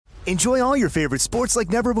Enjoy all your favorite sports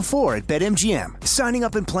like never before at BetMGM. Signing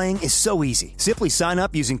up and playing is so easy. Simply sign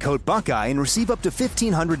up using code Buckeye and receive up to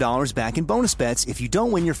 $1,500 back in bonus bets if you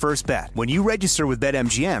don't win your first bet. When you register with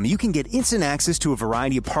BetMGM, you can get instant access to a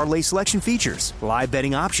variety of parlay selection features, live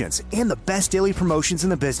betting options, and the best daily promotions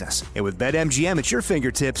in the business. And with BetMGM at your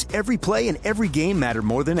fingertips, every play and every game matter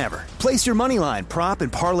more than ever. Place your moneyline, prop,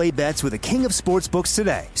 and parlay bets with the king of sportsbooks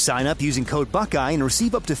today. Sign up using code Buckeye and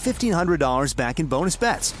receive up to $1,500 back in bonus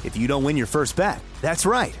bets if you don't win your first bet. That's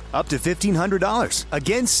right, up to $1,500.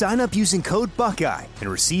 Again, sign up using code Buckeye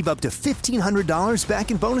and receive up to $1,500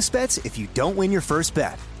 back in bonus bets if you don't win your first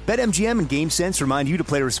bet. BetMGM and GameSense remind you to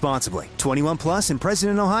play responsibly. 21 plus and present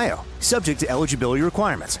in Ohio. Subject to eligibility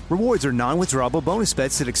requirements. Rewards are non-withdrawable bonus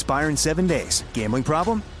bets that expire in 7 days. Gambling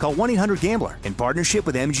problem? Call 1-800-GAMBLER in partnership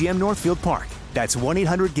with MGM Northfield Park. That's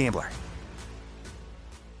 1-800-GAMBLER.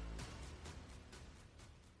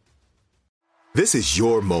 This is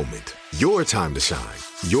your moment, your time to shine,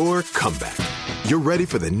 your comeback. You're ready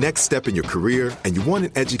for the next step in your career, and you want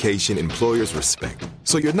an education employers respect.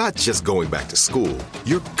 So you're not just going back to school,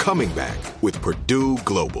 you're coming back with Purdue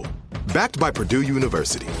Global. Backed by Purdue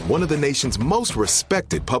University, one of the nation's most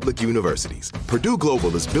respected public universities, Purdue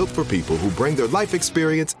Global is built for people who bring their life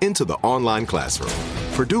experience into the online classroom.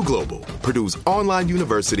 Purdue Global, Purdue's online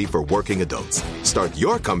university for working adults. Start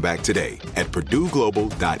your comeback today at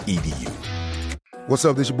purdueglobal.edu. What's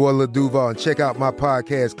up, this your boy Lil Duval, and check out my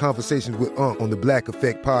podcast, Conversations with Unc, on the Black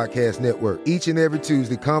Effect Podcast Network. Each and every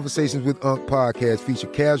Tuesday, Conversations with Unc podcast feature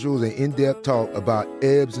casual and in-depth talk about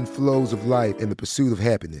ebbs and flows of life and the pursuit of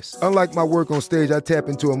happiness. Unlike my work on stage, I tap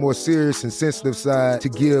into a more serious and sensitive side to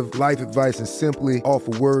give life advice and simply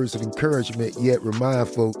offer words of encouragement, yet remind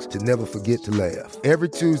folks to never forget to laugh. Every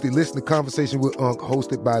Tuesday, listen to Conversations with Unc,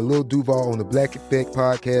 hosted by Lil Duval on the Black Effect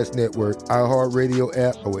Podcast Network, iHeartRadio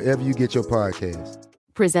app, or wherever you get your podcasts.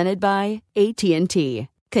 Presented by AT&T.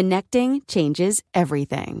 Connecting changes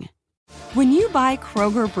everything. When you buy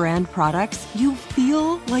Kroger brand products, you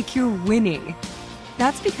feel like you're winning.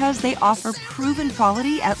 That's because they offer proven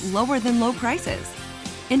quality at lower than low prices.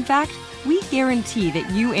 In fact, we guarantee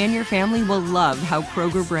that you and your family will love how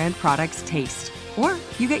Kroger brand products taste, or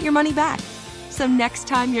you get your money back. So next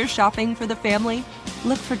time you're shopping for the family,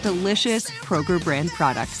 look for delicious Kroger brand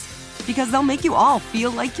products, because they'll make you all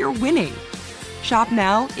feel like you're winning. Shop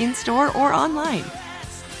now, in-store, or online.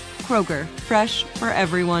 Kroger, fresh for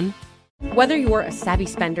everyone. Whether you're a savvy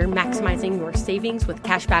spender maximizing your savings with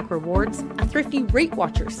cashback rewards, a thrifty rate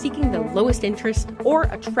watcher seeking the lowest interest, or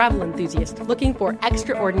a travel enthusiast looking for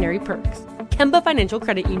extraordinary perks, Kemba Financial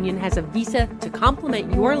Credit Union has a visa to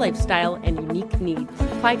complement your lifestyle and unique needs.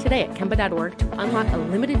 Apply today at Kemba.org to unlock a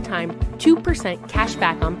limited time 2% cash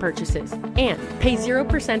back on purchases and pay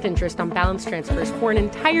 0% interest on balance transfers for an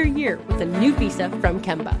entire year with a new visa from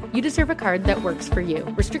Kemba. You deserve a card that works for you.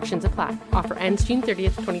 Restrictions apply. Offer ends June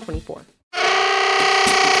 30th, 2024.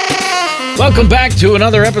 Welcome back to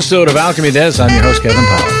another episode of Alchemy Des. I'm your host, Kevin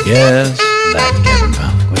Pollak. Yes, that Kevin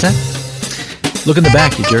Pollak. What's that? Look in the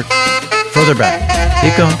back, you jerk. Further back.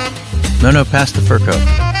 Keep going. No, past the fur coat.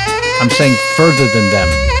 I'm saying further than them.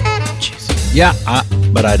 Jeez. Yeah,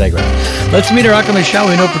 but I digress. Let's meet our alchemists, shall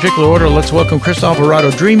we? In no particular order. Let's welcome Chris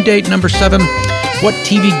Alvarado. Dream date number 7. What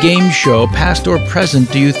TV game show, past or present,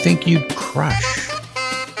 do you think you'd crush?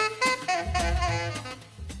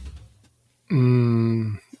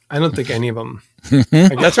 I don't think any of them.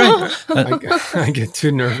 That's right. I get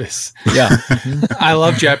too nervous. Yeah. I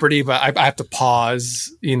love Jeopardy, but I have to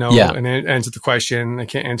pause, and answer the question. I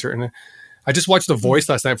can't answer it. And I just watched The Voice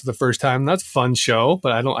last night for the first time. That's a fun show,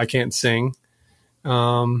 but I can't sing.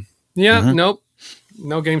 Nope.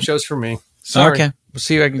 No game shows for me. Sorry. Okay. We'll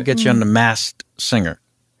see if I can get you on The Masked Singer.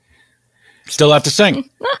 Still have to sing.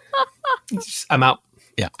 I'm out.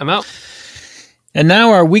 Yeah. I'm out. And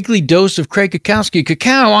now our weekly dose of Craig Kakowski.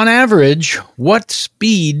 Kakao, on average, what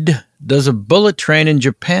speed does a bullet train in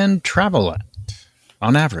Japan travel at?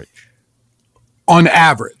 On average. On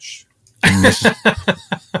average.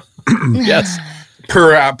 Yes.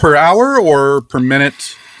 Per hour or per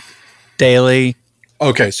minute? Daily.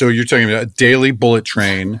 Okay, so you're talking about a daily bullet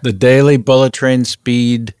train. The daily bullet train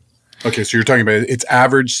speed. Okay, so you're talking about its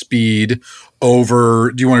average speed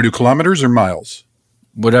over, do you want to do kilometers or miles?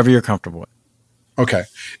 Whatever you're comfortable with. Okay.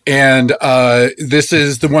 And this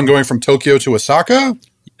is the one going from Tokyo to Osaka?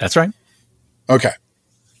 That's right. Okay.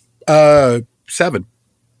 7.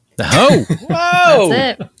 Oh, whoa.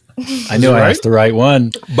 That's it. I knew I asked the right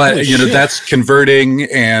one. But, that's converting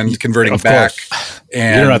and converting of back. Course.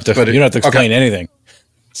 And you don't have to explain anything.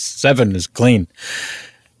 7 is clean.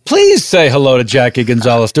 Please say hello to Jackie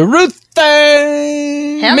Gonzalez, to Ruth.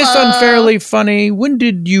 Miss Unfairly Funny. When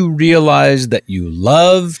did you realize that you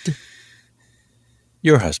loved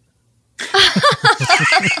your husband?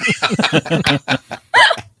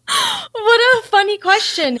 What a funny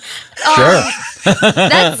question. Sure.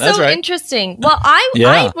 That's so interesting. Well,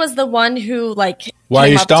 I was the one who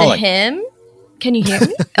came up to him. Can you hear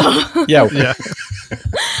me? Yeah.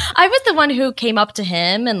 I was the one who came up to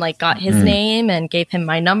him and got his name and gave him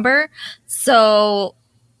my number. So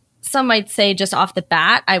some might say just off the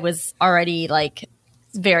bat, I was already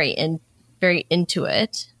very into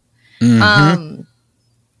it. Mm-hmm.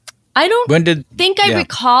 I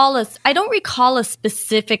don't recall a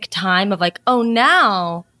specific time of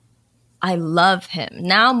now I love him.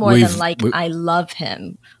 Now more than I love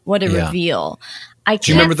him. What a reveal. Do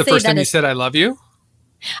you remember the first time you said I love you?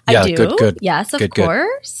 I do. Good. Yes, of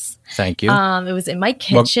course. Thank you. It was in my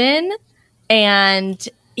kitchen and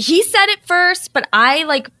he said it first, but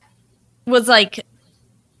I was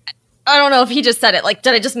I don't know if he just said it.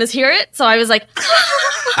 Did I just mishear it? So I was so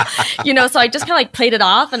I just kind of played it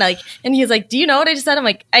off and he's like, do you know what I just said? I'm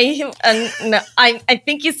like, no, I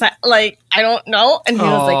think you said, I don't know. And he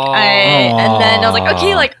was and then I was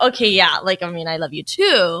okay, yeah. I love you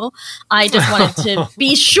too. I just wanted to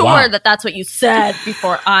be sure that that's what you said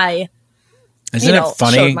before I, Isn't it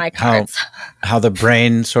funny showed my cards. how the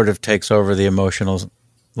brain sort of takes over the emotional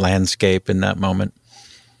landscape in that moment?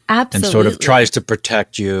 Absolutely. And sort of tries to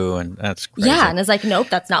protect you, and that's crazy. Yeah, and it's nope,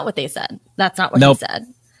 that's not what they said. That's not what he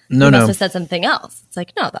said. No, he must have said something else. It's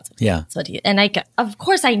no, that's what that's what he. And of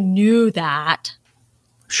course, I knew that.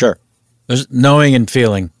 Sure, there's knowing and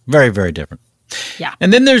feeling, very, very different. Yeah.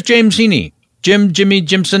 And then there's James Heaney, Jimmy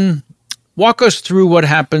Jimson. Walk us through what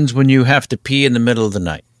happens when you have to pee in the middle of the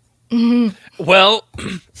night. Mm-hmm. Well,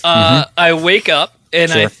 I wake up.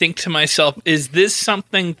 And I think to myself, is this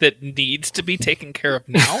something that needs to be taken care of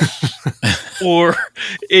now? Or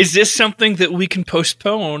is this something that we can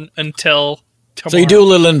postpone until tomorrow? So you do a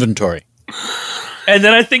little inventory. And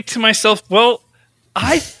then I think to myself, well,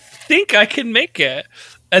 I think I can make it.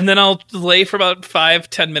 And then I'll lay for about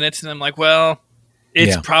 5-10 minutes and I'm like, well,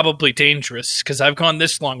 it's probably dangerous because I've gone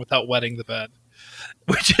this long without wetting the bed.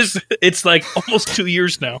 Which is, it's almost 2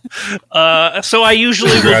 years now. So I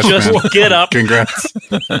usually will just get up. Congrats.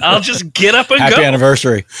 I'll just get up and go. Happy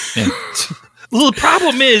anniversary. Yeah. Well, the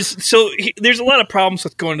problem is, there's a lot of problems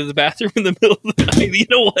with going to the bathroom in the middle of the night. You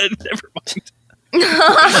know what? Never mind.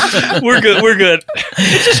 We're good.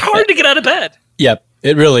 It's just hard to get out of bed. Yep,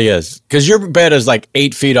 it really is. Because your bed is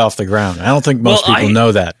 8 feet off the ground. I don't think most people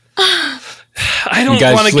know that. I don't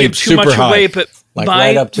want to give too much away, but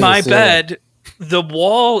my bed... The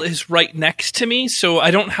wall is right next to me, so I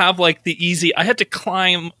don't have the easy. I had to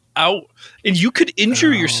climb out, and you could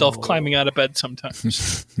injure yourself climbing out of bed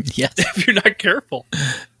sometimes. Yes, if you're not careful.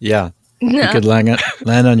 Yeah, you could land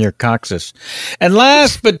on your coccyx. And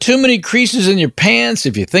last, but too many creases in your pants.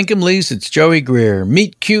 If you think him least, it's Joey Greer.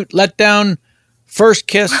 Meet cute, letdown, first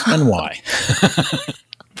kiss, and why?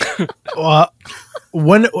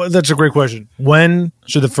 That's a great question. When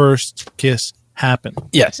should the first kiss happen?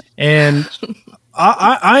 Yes. And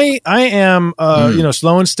I am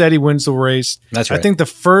slow and steady wins the race. That's right. I think the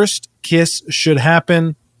first kiss should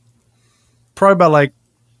happen probably about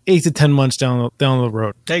 8 to 10 months down the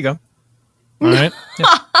road. There you go. All right.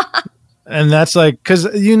 Yeah. And that's because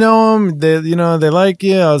them, they like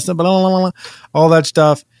you, all that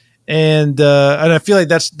stuff, and I feel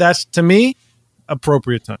that's to me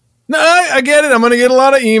appropriate time. No, I get it. I'm going to get a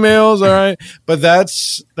lot of emails, all right, but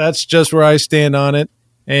that's just where I stand on it,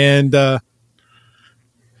 and let's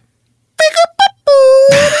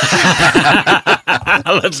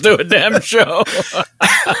do a damn show.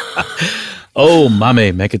 Oh,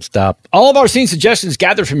 mommy, make it stop. All of our scene suggestions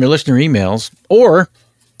gathered from your listener emails or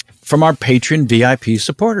from our Patreon VIP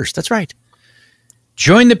supporters. That's right.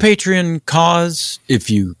 Join the Patreon cause if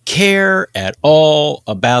you care at all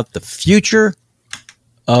about the future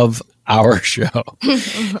of our show.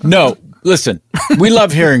 No, listen, we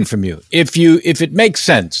love hearing from you. If it makes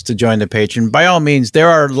sense to join the Patreon, by all means, there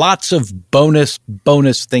are lots of bonus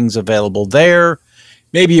things available there.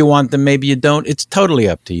 Maybe you want them, maybe you don't. It's totally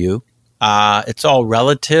up to you. It's all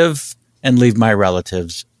relative, and leave my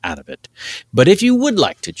relatives out of it. But if you would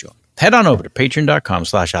like to join, head on over to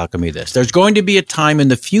patreon.com/alchemythis. There's going to be a time in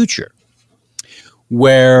the future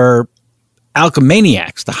where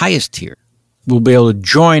Alchemaniacs, the highest tier, will be able to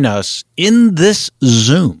join us in this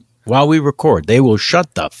Zoom while we record. They will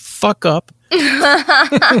shut the fuck up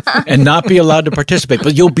and not be allowed to participate,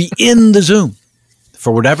 but you'll be in the Zoom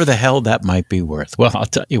for whatever the hell that might be worth. Well, I'll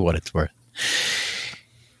tell you what it's worth.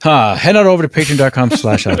 Head on over to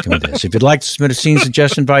patreon.com/alchemythis. If you'd like to submit a scene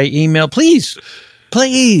suggestion via email, please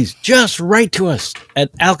just write to us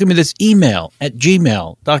at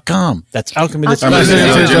alchemythisemail@gmail.com. That's alchemythis.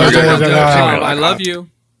 I love you.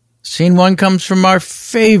 Scene 1 comes from our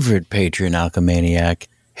favorite Patreon alchemaniac,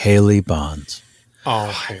 Haley Bonds. Oh,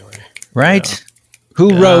 Haley. Right? Yeah.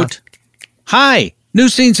 Who wrote, "Hi, new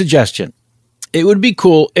scene suggestion. It would be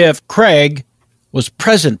cool if Craig was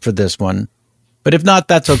present for this one, but if not,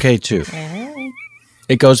 that's okay too."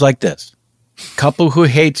 It goes like this. Couple who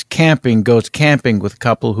hates camping goes camping with a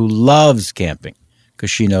couple who loves camping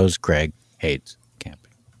because she knows Craig hates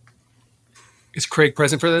camping. Is Craig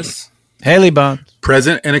present for this? Haley Bonds.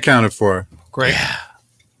 Present and accounted for. Great. Yeah.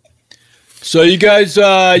 So you guys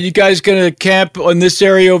gonna camp on this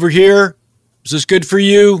area over here? Is this good for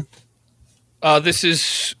you? This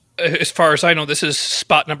is, as far as I know, this is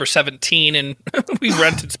spot number 17, and we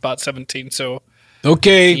rented spot 17. So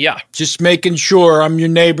okay, yeah, just making sure. I'm your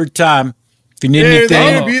neighbor, Tom. If you need anything,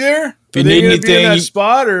 they're gonna be there. If you need anything, be in that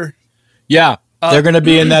spot, or they're gonna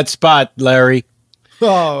be in that spot, Larry.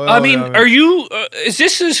 I mean, are you? Is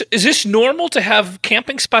this normal to have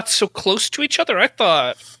camping spots so close to each other? I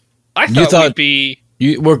thought we'd be.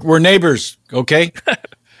 We're neighbors, okay?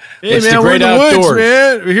 Hey, it's man, the great we're in the outdoors, woods,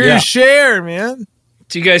 man. We're here to share, man.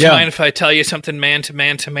 Do you guys mind if I tell you something, man to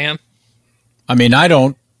man to man? I mean, I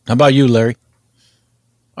don't. How about you, Larry?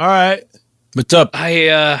 All right. What's up?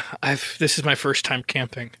 This is my first time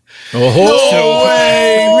camping. Oh, so,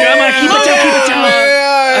 way, come on, keep it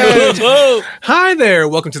down. Hi there.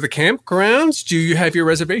 Welcome to the campgrounds. Do you have your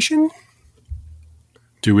reservation?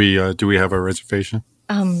 Do we have a reservation?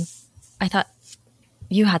 I thought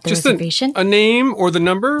you had the reservation. A name or the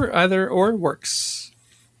number, either or works.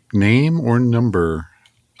 Name or number?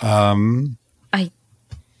 I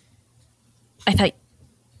thought.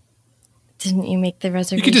 Didn't you make the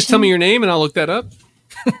reservation? You could just tell me your name and I'll look that up.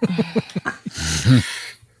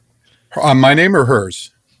 My name or hers?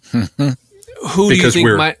 Who do you think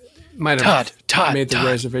might have made the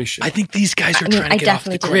reservation? I think these guys are trying to get off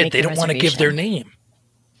the grid. They don't want to give their name.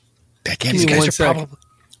 These guys are probably...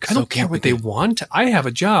 I don't care what they want. I have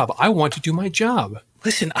a job. I want to do my job.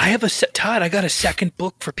 Listen, I have Todd, I got a second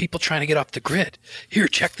book for people trying to get off the grid. Here,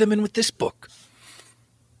 check them in with this book.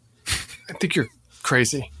 I think you're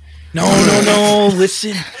crazy. No.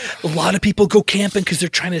 Listen, a lot of people go camping because they're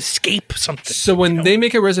trying to escape something. So when they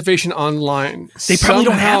make a reservation online, they probably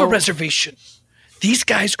don't have a reservation. These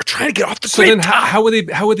guys are trying to get off the grid. So then how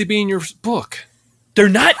would they be in your book? They're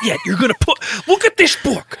not yet. You're going to look at this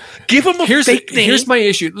book. Give them a fake name. Here's my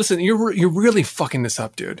issue. Listen, you're really fucking this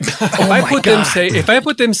up, dude. If I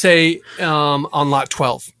put them say on lot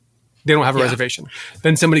 12, they don't have a reservation.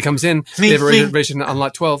 Then somebody comes in, they have a reservation on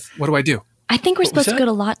lot 12. What do I do? I think we're supposed to go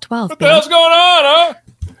to lot 12. What the hell's going on, huh?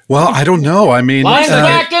 Well, I don't know. I mean, line's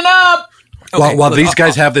backing up. While these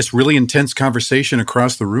guys have this really intense conversation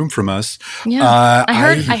across the room from us,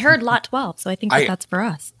 I heard lot 12, so I think that's for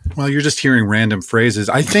us. Well, you're just hearing random phrases.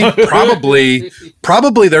 I think probably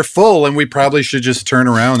they're full, and we probably should just turn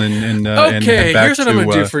around and head back. Here's what I'm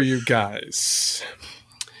going to do for you guys.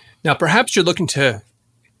 Now, perhaps you're looking to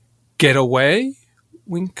get away.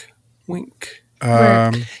 Wink, wink.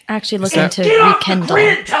 We're actually looking to rekindle.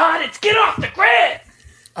 Grid, Todd, it's get off the grid.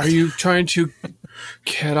 Are you trying to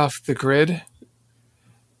get off the grid?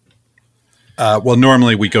 Well,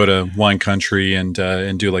 normally we go to wine country and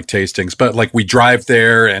do like tastings, but like we drive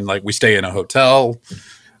there and like we stay in a hotel.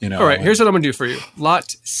 You know. All right. Here's what I'm going to do for you.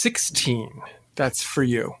 Lot 16. That's for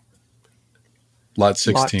you. Lot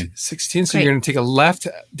 16. Lot 16. So you're going to take a left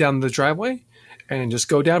down the driveway and just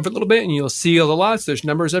go down for a little bit, and you'll see all the lots. There's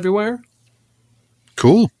numbers everywhere.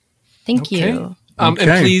 Cool. Thank you. And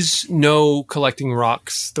please, no collecting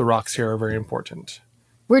rocks. The rocks here are very important.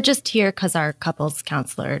 We're just here because our couples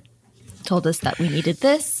counselor told us that we needed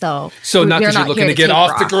this. So not because you're looking to get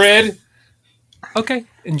off the grid. Okay.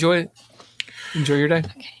 Enjoy it. Enjoy your day.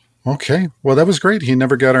 Okay. Well, that was great. He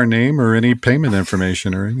never got our name or any payment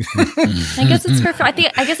information or anything. I guess it's for. I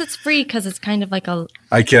guess it's free because it's kind of like a.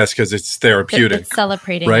 I guess because it's therapeutic. It's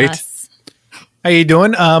celebrating us. How you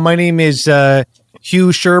doing? My name is Hugh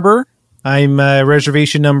Scherber. I'm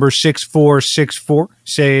reservation number 6464.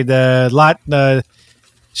 Say the lot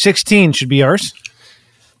 16 should be ours.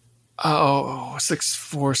 Oh,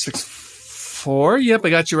 6464. Yep, I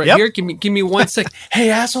got you right here. Give me 1 sec.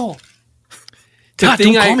 Hey, asshole. Todd,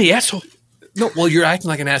 don't call me asshole. No, well, you're acting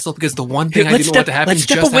like an asshole because the one thing I didn't want to happen Let's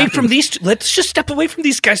step away from these. Let's just step away from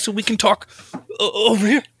these guys so we can talk over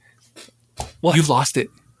here. What? You've lost it.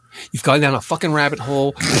 You've gone down a fucking rabbit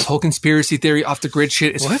hole. This whole conspiracy theory off the grid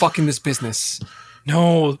shit is fucking this business.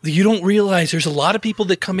 No, you don't realize there's a lot of people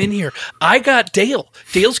that come in here. I got Dale.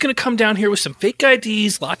 Dale's going to come down here with some fake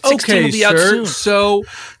IDs. Lot 16 will be out soon. So,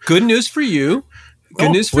 good news for you.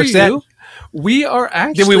 Good news for you. That? We are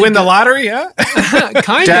actually... Did we win the lottery? Huh?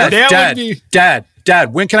 Kind of.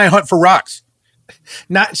 Dad, when can I hunt for rocks?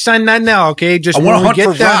 Not now, okay? Just I want to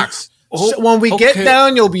hunt for rocks. So when we get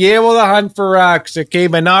down, you'll be able to hunt for rocks, okay?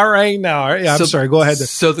 But not right now. Yeah, I'm sorry. Go ahead.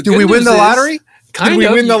 So Did we win the lottery? Did we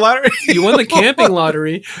win the lottery? You won the camping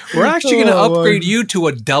lottery. We're actually going to upgrade you to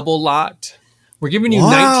a double lot. We're giving you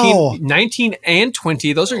 19 and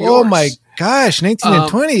 20. Those are yours. Oh my gosh, 19 and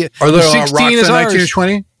 20. Are there 16 is 19 and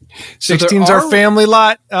 20? 16's our family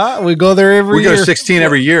lot. We go there every year. We go 16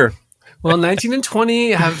 every year. Well, 19 and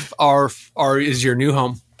 20 is your new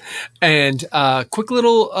home. And quick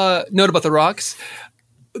little note about the rocks.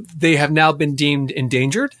 They have now been deemed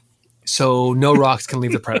endangered, so no rocks can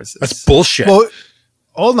leave the premises. That's bullshit. Well,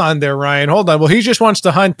 hold on there, Ryan. Hold on. Well, he just wants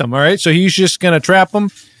to hunt them, all right? So he's just going to trap them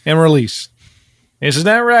and release. Isn't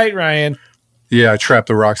that right, Ryan? Yeah, I trap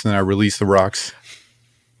the rocks and then I release the rocks.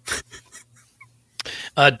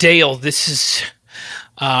 Dale, this is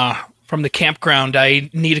from the campground. I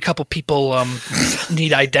need a couple people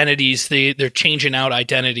need identities. They're changing out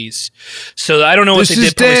identities. So I don't know what they did. This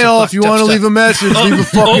is Dale. If you want to leave a message, leave a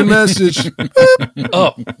fucking message.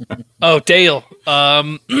 Oh, Dale.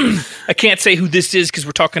 I can't say who this is because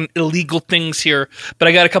we're talking illegal things here, but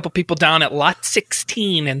I got a couple people down at lot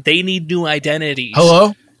 16 and they need new identities.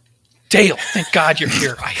 Hello? Dale, thank God you're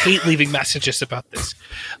here. I hate leaving messages about this.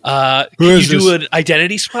 Can you do an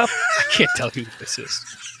identity swap? I can't tell who this is.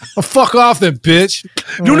 Oh, fuck off then, bitch.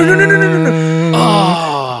 No.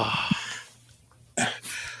 Oh.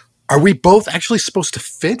 Are we both actually supposed to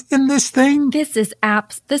fit in this thing? This is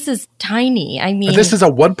tiny. I mean, this is a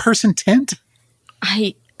one-person tent?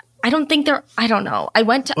 I don't think I don't know. I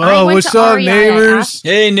went to what's up, neighbors?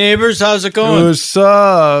 Hey, neighbors. How's it going? What's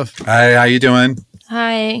up? Hi, how you doing?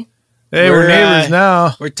 Hi. Hey, we're neighbors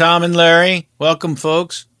now. We're Tom and Larry. Welcome,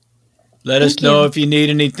 folks. Let us know if you need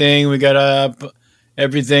anything. We got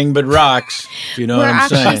everything but rocks, if you know what I'm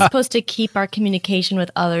saying. We're actually supposed to keep our communication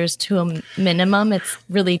with others to a minimum. It's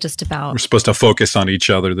really just about... We're supposed to focus on each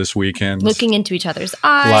other this weekend. Looking into each other's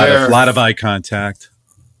eyes. A lot of eye contact.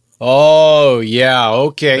 Oh, yeah.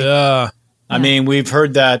 Okay. Yeah. I mean, we've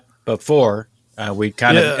heard that before. We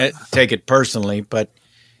kind of take it personally, but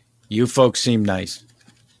you folks seem nice.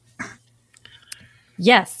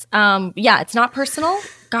 Yes. It's not personal.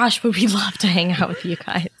 Gosh, would we love to hang out with you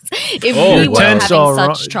guys if we were having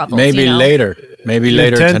such trouble. Maybe later. Maybe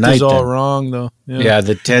later tonight. The tent is all wrong, though. Yeah,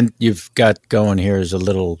 the tent you've got going here is a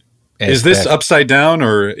little... Is this upside down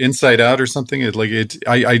or inside out or something?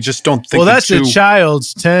 I just don't think. Well, that's a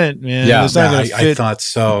child's tent, man. Yeah, I thought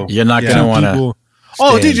so. You're not going to want to...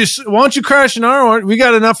 Oh, dude, why don't you crash in our one? We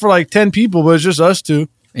got enough for like 10 people, but it's just us two.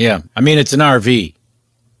 Yeah. I mean, it's an RV.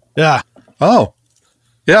 Yeah. Oh.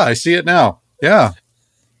 Yeah, I see it now. Yeah.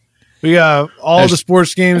 We got all the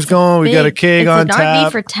sports games going. We got a keg on tap. It's an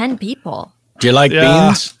RV for 10 people. Do you like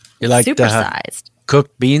beans? You like supersized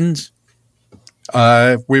cooked beans?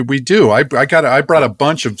 We do. I brought a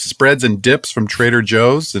bunch of spreads and dips from Trader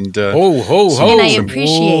Joe's and and I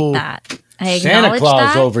appreciate that. I acknowledge Santa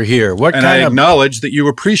Claus over here. I acknowledge that you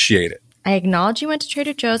appreciate it. I acknowledge you went to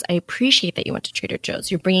Trader Joe's. I appreciate that you went to Trader Joe's.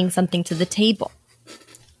 You're bringing something to the table.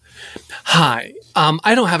 Hi.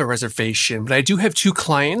 I don't have a reservation, but I do have 2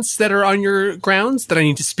 clients that are on your grounds that I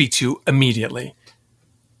need to speak to immediately.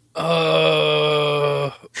 Who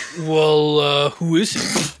is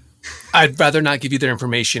it? I'd rather not give you their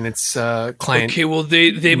information. It's a client. Okay, well,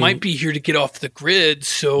 they might be here to get off the grid,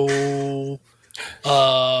 so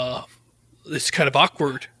it's kind of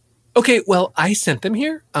awkward. Okay, well, I sent them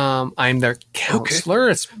here. I'm their counselor.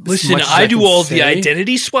 Okay. Listen, I do all the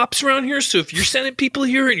identity swaps around here, so if you're sending people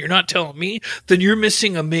here and you're not telling me, then you're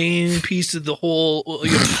missing a main piece of the whole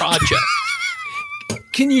project.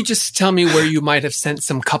 Can you just tell me where you might have sent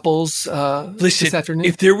some couples this afternoon?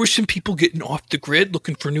 If there were some people getting off the grid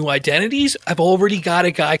looking for new identities, I've already got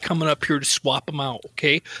a guy coming up here to swap them out,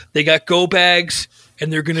 okay? They got go bags,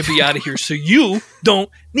 and they're going to be out of here, so you don't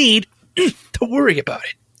need to worry about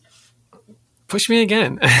it. Push me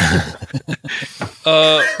again.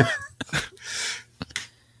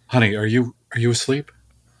 Honey, are you asleep?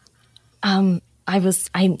 I'm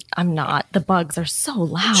not. The bugs are so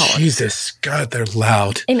loud. Jesus, God, they're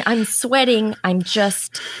loud. And I'm sweating. I'm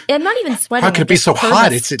not even sweating. How could it be so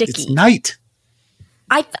hot? It's night.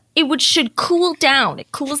 It should cool down.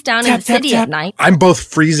 It cools down in the city at night. I'm both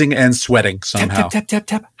freezing and sweating somehow.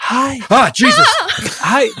 Tap. Hi. Ah, Jesus.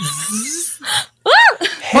 Hi.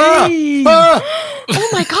 Hey. Oh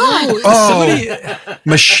my God.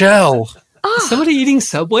 Michelle. Is somebody eating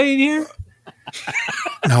Subway in here?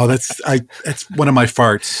 No, that's one of my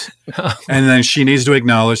farts. And then she needs to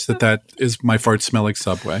acknowledge that is my fart smell like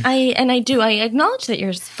Subway. I do. I acknowledge that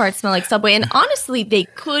your farts smell like Subway. And honestly, they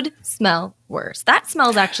could smell worse. That smell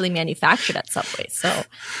is actually manufactured at Subway. So,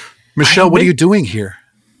 Michelle, what are you doing here?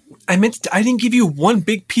 I didn't give you one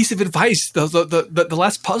big piece of advice. The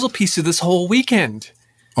last puzzle piece of this whole weekend.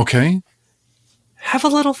 Okay. Have a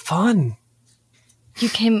little fun. You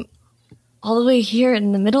came all the way here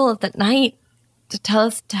in the middle of the night to tell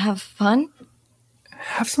us to have fun?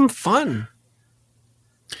 Have some fun.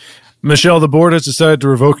 Michelle, the board has decided to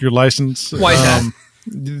revoke your license. Why is that?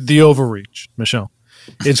 The overreach, Michelle.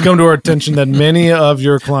 It's come to our attention that many of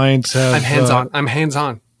your clients have... I'm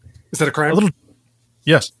hands-on. Is that a crime?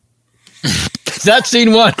 Yes. That's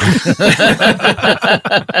scene one.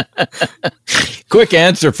 Quick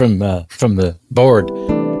answer from the board.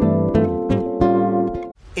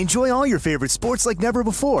 Enjoy all your favorite sports like never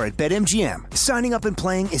before at BetMGM. Signing up and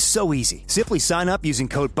playing is so easy. Simply sign up using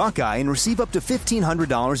code Buckeye and receive up to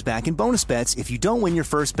 $1,500 back in bonus bets if you don't win your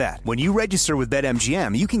first bet. When you register with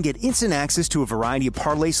BetMGM, you can get instant access to a variety of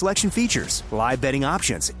parlay selection features, live betting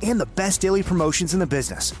options, and the best daily promotions in the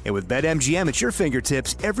business. And with BetMGM at your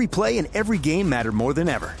fingertips, every play and every game matter more than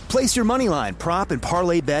ever. Place your moneyline, prop, and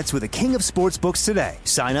parlay bets with the king of sportsbooks today.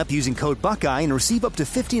 Sign up using code Buckeye and receive up to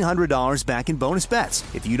 $1,500 back in bonus bets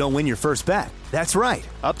if you don't win your first bet. That's right,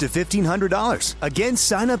 up to $1,500. Again,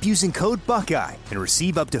 sign up using code Buckeye and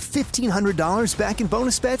receive up to $1,500 back in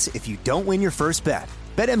bonus bets if you don't win your first bet.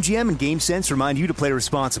 BetMGM and GameSense remind you to play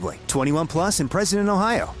responsibly. 21 plus and present in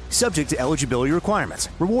Ohio. Subject to eligibility requirements.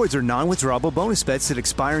 Rewards are non-withdrawable bonus bets that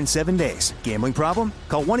expire in 7 days. Gambling problem?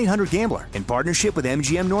 Call 1-800-GAMBLER in partnership with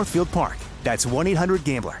MGM Northfield Park. That's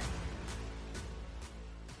 1-800-GAMBLER.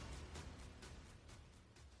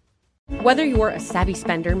 Whether you're a savvy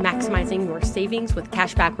spender maximizing your savings with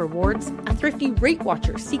cashback rewards, a thrifty rate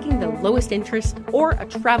watcher seeking the lowest interest, or a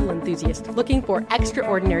travel enthusiast looking for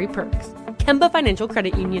extraordinary perks, Kemba Financial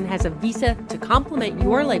Credit Union has a visa to complement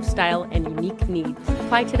your lifestyle and unique needs.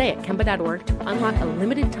 Apply today at Kemba.org to unlock a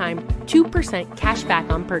limited time 2% cash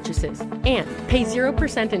back on purchases and pay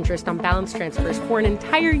 0% interest on balance transfers for an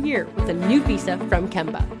entire year with a new visa from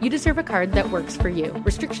Kemba. You deserve a card that works for you.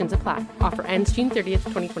 Restrictions apply. Offer ends June 30th,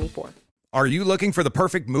 2024. Are you looking for the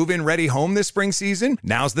perfect move-in ready home this spring season?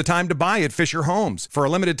 Now's the time to buy at Fisher Homes. For a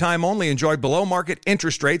limited time only, enjoy below-market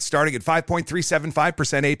interest rates starting at 5.375%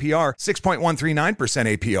 APR,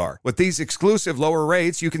 6.139% APR. With these exclusive lower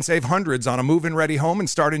rates, you can save hundreds on a move-in ready home and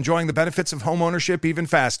start enjoying the benefits of home ownership even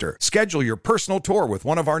faster. Schedule your personal tour with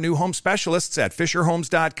one of our new home specialists at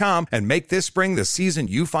FisherHomes.com and make this spring the season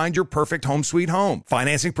you find your perfect home sweet home.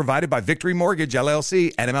 Financing provided by Victory Mortgage,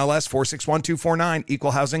 LLC, NMLS 461249,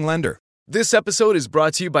 Equal Housing Lender. This episode is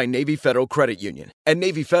brought to you by Navy Federal Credit Union. At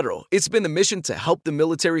Navy Federal, it's been the mission to help the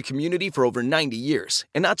military community for over 90 years.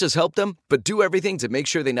 And not just help them, but do everything to make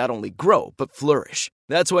sure they not only grow, but flourish.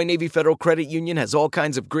 That's why Navy Federal Credit Union has all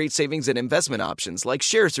kinds of great savings and investment options like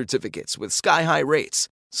share certificates with sky-high rates.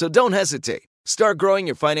 So don't hesitate. Start growing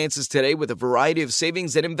your finances today with a variety of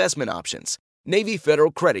savings and investment options. Navy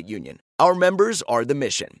Federal Credit Union. Our members are the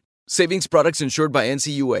mission. Savings products insured by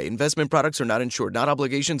NCUA. Investment products are not insured, not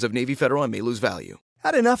obligations of Navy Federal and may lose value.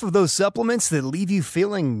 Had enough of those supplements that leave you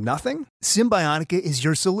feeling nothing? Symbiotica is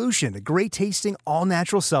your solution to great-tasting,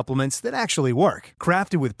 all-natural supplements that actually work.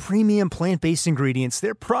 Crafted with premium plant-based ingredients,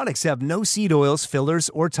 their products have no seed oils, fillers,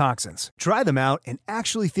 or toxins. Try them out and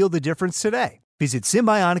actually feel the difference today. Visit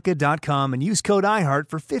Symbiotica.com and use code IHEART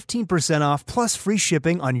for 15% off plus free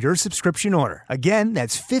shipping on your subscription order. Again,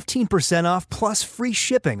 that's 15% off plus free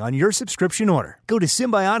shipping on your subscription order. Go to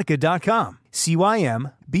Symbiotica.com,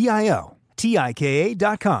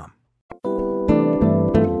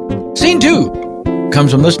 CYMBIOTIKA.com. Scene 2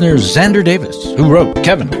 comes from listener Xander Davis, who wrote,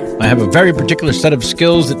 Kevin, I have a very particular set of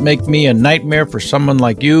skills that make me a nightmare for someone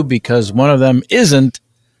like you because one of them isn't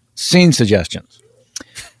scene suggestions.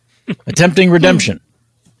 Attempting redemption.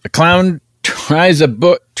 A clown tries to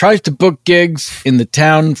book gigs in the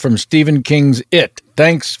town from Stephen King's It.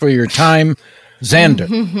 Thanks for your time, Xander.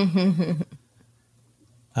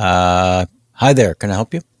 Hi there. Can I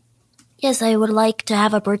help you? Yes, I would like to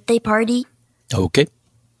have a birthday party. Okay.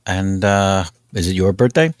 And is it your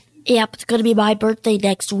birthday? Yep, it's going to be my birthday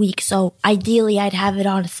next week. So ideally, I'd have it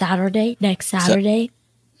on a Saturday, next Saturday.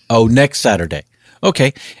 Next Saturday.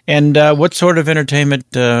 Okay. And what sort of entertainment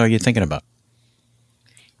are you thinking about?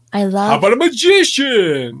 How about a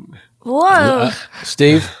magician? Whoa.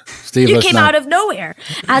 Steve, you came out of nowhere.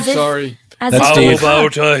 Sorry. How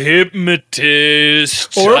about a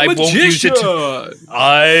hypnotist? Or a I won't use it. magician.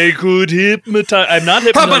 I could hypnotise. I'm not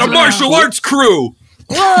hypnotizing. How about a martial arts crew?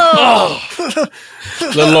 Whoa! A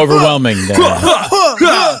little overwhelming.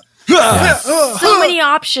 So many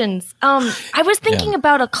options. I was thinking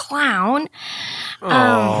about a clown.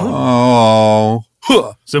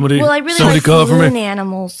 Somebody, Well, I really somebody like call for balloon me.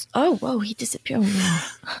 animals. Oh, whoa, he disappeared.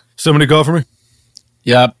 Somebody call for me.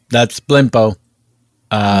 Yep, that's Blimpo.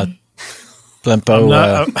 Blimpo.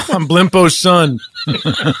 I'm Blimpo's son.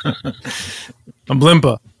 I'm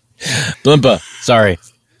Blimpa. Blimpa. Sorry.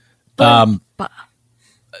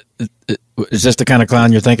 Is this the kind of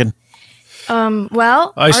clown you're thinking?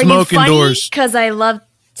 Well, I smoke indoors. Because I love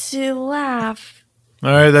to laugh.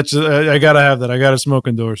 All right, that's I gotta have that. I gotta smoke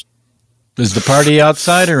indoors. Is the party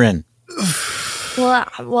outside or in?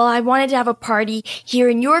 Well, I wanted to have a party here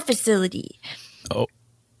in your facility.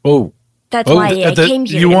 Oh. That's why I came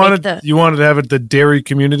here. You wanted to have it at the Dairy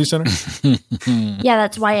Community Center? Yeah,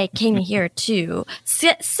 that's why I came here too.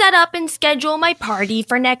 Set up and schedule my party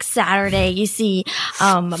for next Saturday. You see,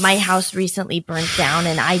 my house recently burnt down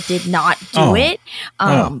and I did not do it.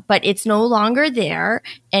 But it's no longer there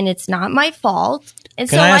and it's not my fault. And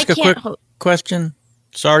Can I ask a quick question?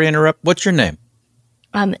 Sorry to interrupt. What's your name?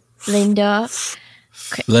 Linda.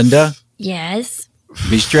 Linda? Yes.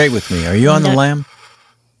 Be straight with me. Are you on the lam?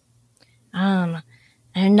 I'm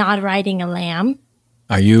not riding a lamb.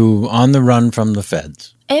 Are you on the run from the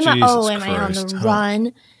feds? Am I on the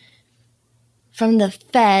run from the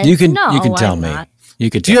feds? You can tell I'm me. not. You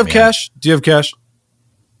could. Do you have cash? Do you have cash?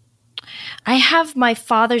 I have my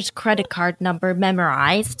father's credit card number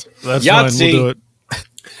memorized. That's fine. We'll do it.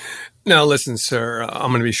 Now, listen, sir. I'm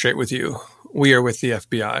going to be straight with you. We are with the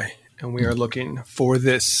FBI, and we are looking for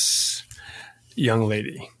this young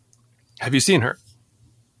lady. Have you seen her?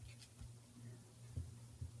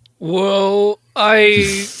 Well,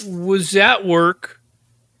 I was at work,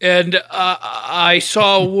 and I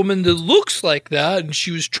saw a woman that looks like that, and she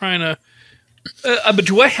was trying to... but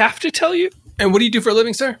do I have to tell you? And what do you do for a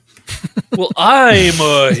living, sir? Well, I'm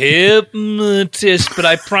a hypnotist, but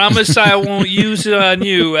I promise I won't use it on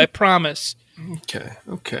you. I promise.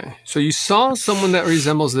 Okay. So you saw someone that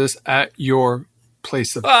resembles this at your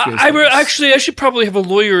place of business. I should probably have a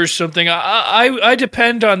lawyer or something. I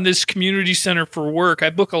depend on this community center for work.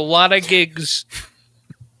 I book a lot of gigs.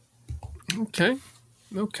 Okay.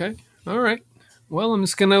 All right. Well, I'm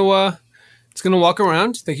just gonna walk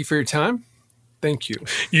around. Thank you for your time. Thank you.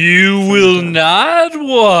 You will not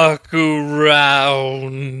walk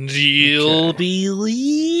around. You'll be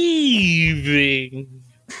leaving.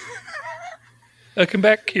 Come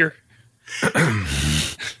back here.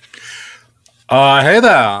 Hey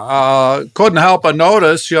there. Couldn't help but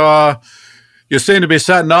notice you seem to be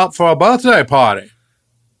setting up for a birthday party.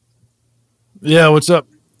 Yeah, what's up?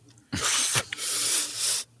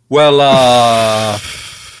 Well,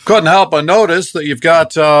 couldn't help but notice that you've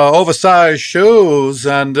got oversized shoes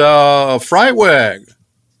and a fright wig.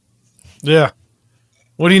 Yeah.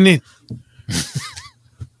 What do you need?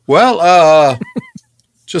 Well, I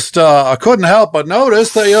couldn't help but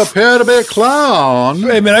notice that you appear to be a clown.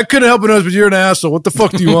 Hey, man, I couldn't help but notice, but you're an asshole. What the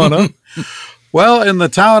fuck do you want, huh? Well, in the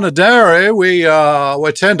town of Derry, we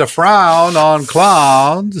tend to frown on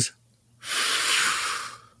clowns.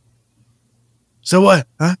 So what?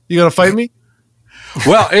 Huh? You gonna fight me?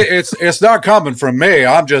 Well, it's not coming from me.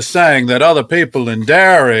 I'm just saying that other people in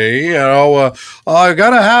Derry, are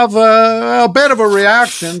gonna have a bit of a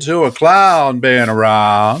reaction to a clown being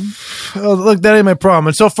around. Oh, look, that ain't my problem.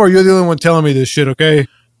 And so far, you're the only one telling me this shit. Okay,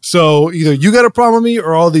 so either you got a problem with me,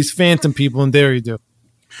 or all these phantom people in Derry do.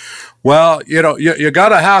 Well, you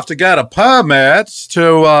gotta have to get a permit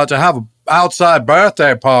to have an outside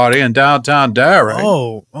birthday party in downtown Derry.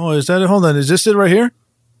 Oh, is that it? Hold on, is this it right here?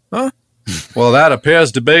 Huh? Well, that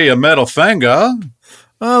appears to be a middle finger.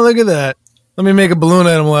 Oh, look at that. Let me make a balloon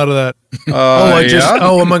animal out of that.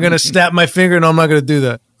 Am I going to snap my finger? No, I'm not going to do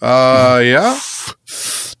that. Yeah.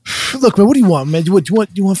 Look, man, what do you want, man? You want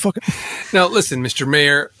fucking... Now, listen, Mr.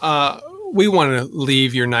 Mayor, we want to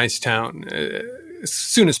leave your nice town as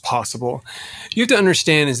soon as possible. You have to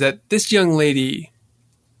understand is that this young lady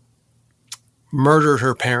murdered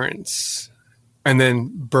her parents and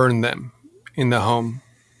then burned them in the home.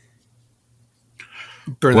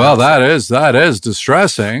 Well, that is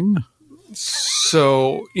distressing.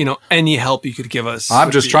 So, any help you could give us.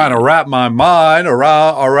 I'm just trying to wrap my mind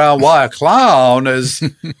around why a clown is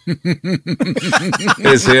here.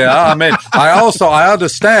 I mean, I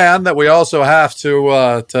understand that we also have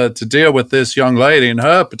to deal with this young lady in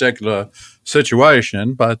her particular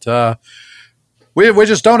situation, but we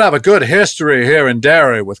just don't have a good history here in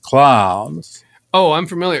Derry with clowns. Oh, I'm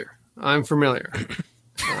familiar.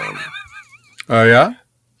 Oh, yeah?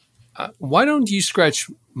 Why don't you scratch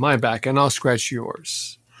my back and I'll scratch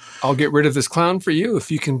yours? I'll get rid of this clown for you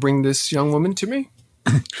if you can bring this young woman to me.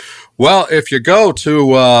 Well, if you go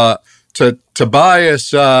to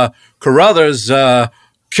Tobias Carruthers'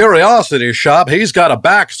 curiosity shop, he's got a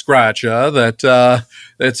back scratcher that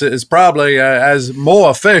it's probably as more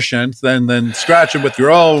efficient than scratching with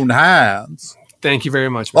your own hands. Thank you very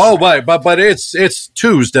much. Oh, wait, but it's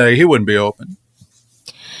Tuesday. He wouldn't be open.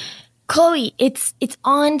 Chloe, it's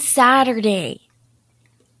on Saturday.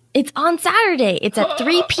 It's on Saturday. It's at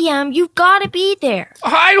 3 p.m. You've got to be there.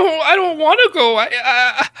 I don't want to go.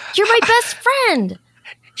 You're my best friend.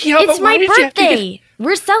 Yeah, it's my birthday.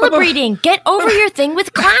 We're celebrating. Get over your thing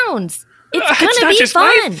with clowns. It's going to be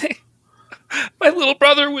fun. My little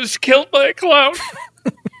brother was killed by a clown.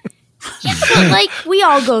 Yeah, but we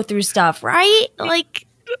all go through stuff, right? I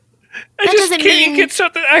just can't get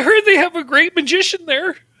something. I heard they have a great magician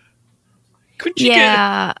there. Couldn't you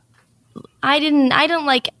get it? I didn't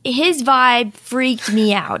his vibe freaked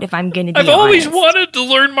me out, if I'm going to be honest. I've always wanted to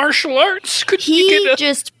learn martial arts. He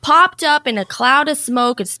just popped up in a cloud of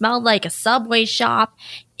smoke. It smelled like a Subway shop.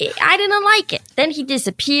 I didn't like it. Then he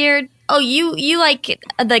disappeared. Oh, you like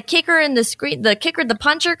the kicker in the screen, the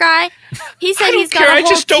puncher guy? He said he's got a whole team. I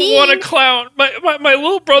just don't want a clown. My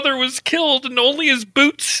little brother was killed and only his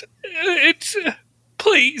boots.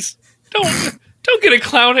 Please, don't get a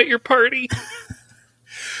clown at your party.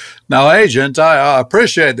 Now, Agent, I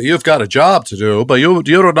appreciate that you've got a job to do, but you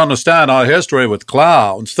don't understand our history with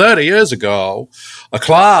clowns. 30 years ago, a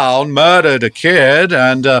clown murdered a kid,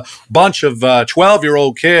 and a bunch of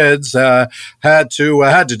 12-year-old kids had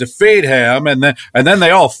to defeat him, and then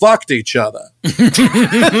they all fucked each other to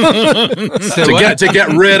get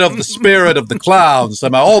rid of the spirit of the clowns. I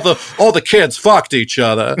mean, all the kids fucked each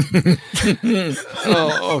other.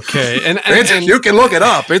 Oh, okay, and you can look it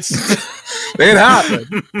up. It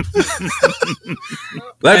happened.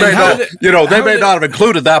 They may not have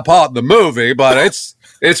included that part in the movie, but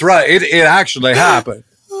it's right. It actually happened.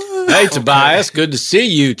 Hey, Tobias, good to see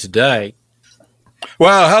you today.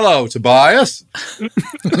 Well, hello, Tobias.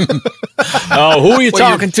 Oh, who are you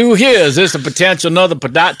talking to here? Is this a potential another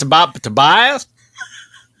Tobias?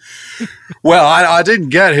 Well, I didn't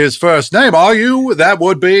get his first name. Are you? That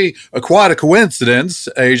would be quite a coincidence,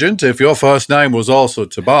 Agent, if your first name was also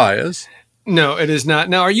Tobias. No, it is not.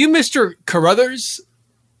 Now, are you Mr. Carruthers?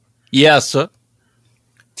 Yes, sir.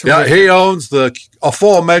 Terrific. Yeah, he owns the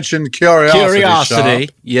aforementioned curiosity shop.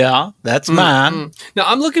 Yeah, that's mine. Now,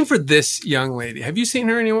 I'm looking for this young lady. Have you seen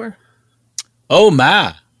her anywhere? Oh,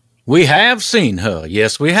 my. We have seen her.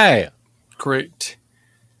 Yes, we have. Great.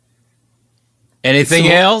 Anything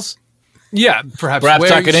else? Yeah, perhaps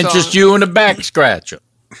I could interest you in a back scratcher.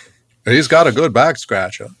 He's got a good back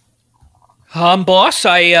scratcher. Boss,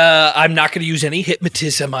 I'm not going to use any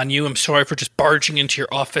hypnotism on you. I'm sorry for just barging into your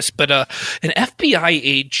office, but an FBI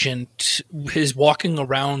agent is walking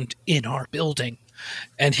around in our building,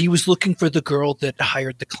 and he was looking for the girl that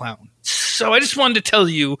hired the clown. So I just wanted to tell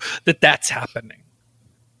you that that's happening.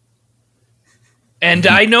 And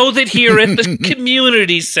I know that here at the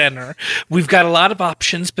community center, we've got a lot of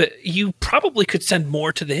options, but you probably could send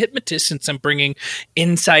more to the hypnotist since I'm bringing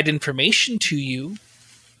inside information to you.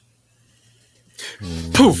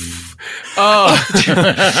 Poof.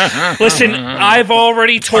 Listen, I've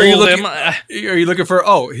already told him. Are you looking for?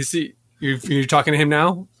 Oh, is he? You're talking to him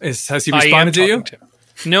now? Has he responded to you?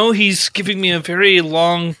 No, he's giving me a very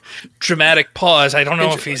long, dramatic pause. I don't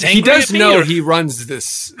know if he's angry. He does at me know or... he runs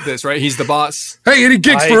this, right? He's the boss. Hey, any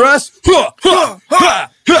gigs for us?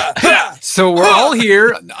 So we're all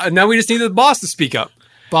here. Now we just need the boss to speak up.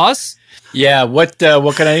 Boss? Yeah, what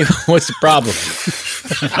can what's the problem?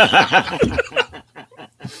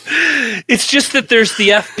 It's just that there's the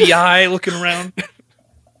FBI looking around.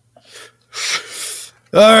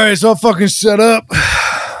 All right, so I'll fucking set up.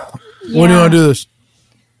 When do you want to do this?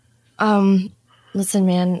 Listen,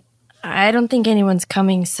 man, I don't think anyone's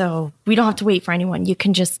coming, so we don't have to wait for anyone. You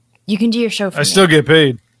can do your show for me. I still get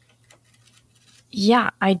paid. Yeah,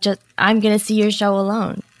 I'm gonna see your show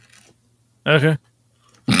alone. Okay.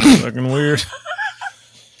 Fucking weird.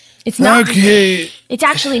 It's not okay. It's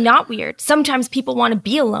actually not weird. Sometimes people want to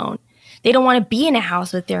be alone. They don't want to be in a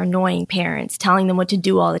house with their annoying parents telling them what to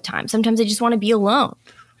do all the time. Sometimes they just want to be alone.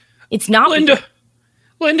 It's not Linda,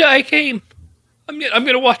 I came. I'm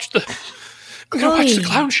gonna watch the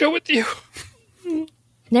clown show with you.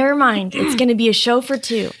 Never mind. It's gonna be a show for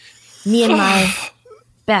two. Me and my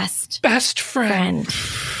best friend.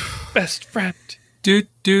 Best friend. Oh,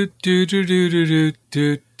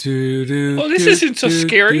 this isn't so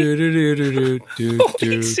scary. It's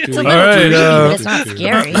a little creepy, but it's not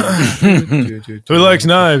scary. Who likes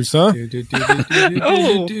knives, huh? Sure.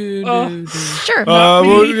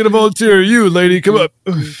 We're going to volunteer. You, lady, come up.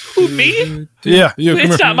 Who, me? Yeah, you.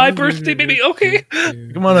 It's not my birthday, baby. Okay.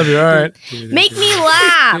 Come on up here. All right. Make me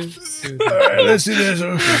laugh. All right, let's do this.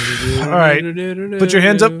 All right. Put your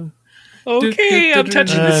hands up. Okay, I'm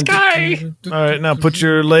touching the sky. All right, now put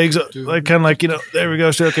your legs up, like kind of like, there we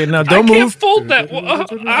go. So, okay, now don't move. I can't fold that.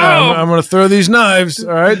 I'm going to throw these knives.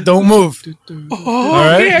 All right, don't move. All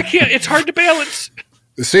right. Okay, I can't. It's hard to balance.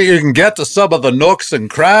 See, you can get to some of the nooks and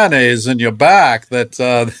crannies in your back that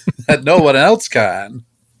that no one else can.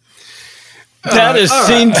 That is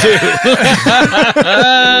scene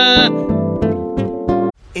 2.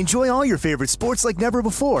 Enjoy all your favorite sports like never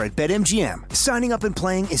before at BetMGM. Signing up and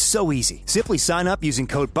playing is so easy. Simply sign up using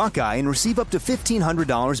code Buckeye and receive up to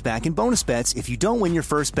 $1,500 back in bonus bets if you don't win your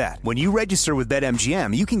first bet. When you register with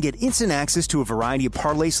BetMGM, you can get instant access to a variety of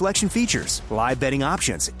parlay selection features, live betting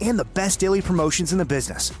options, and the best daily promotions in the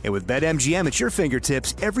business. And with BetMGM at your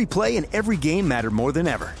fingertips, every play and every game matter more than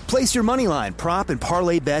ever. Place your moneyline, prop, and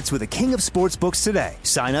parlay bets with the king of sportsbooks today.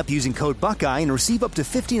 Sign up using code Buckeye and receive up to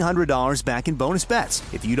 $1,500 back in bonus bets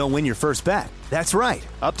if you don't win your first bet. That's right,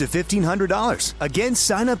 up to $1,500. Again,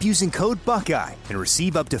 sign up using code Buckeye and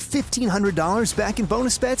receive up to $1,500 back in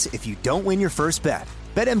bonus bets if you don't win your first bet.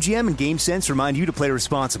 BetMGM and GameSense remind you to play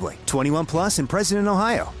responsibly. 21 plus and present in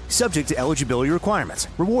Ohio. Subject to eligibility requirements.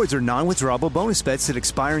 Rewards are non-withdrawable bonus bets that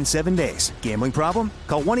expire in 7 days. Gambling problem?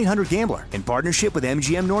 Call 1-800-GAMBLER in partnership with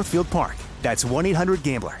MGM Northfield Park. That's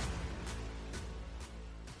 1-800-GAMBLER.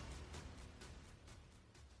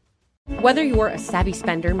 Whether you're a savvy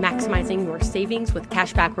spender maximizing your savings with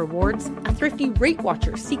cashback rewards, a thrifty rate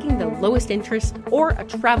watcher seeking the lowest interest, or a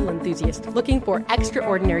travel enthusiast looking for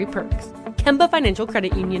extraordinary perks, Kemba Financial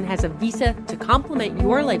Credit Union has a visa to complement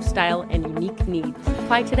your lifestyle and unique needs.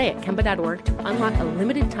 Apply today at Kemba.org to unlock a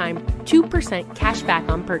limited-time 2% cash back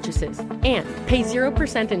on purchases and pay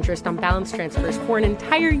 0% interest on balance transfers for an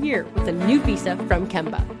entire year with a new visa from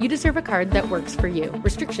Kemba. You deserve a card that works for you.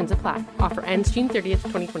 Restrictions apply. Offer ends June 30th,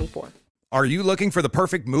 2024. Are you looking for the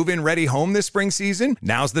perfect move-in ready home this spring season?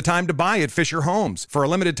 Now's the time to buy at Fisher Homes. For a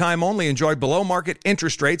limited time only, enjoy below-market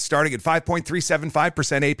interest rates starting at 5.375%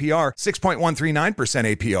 APR,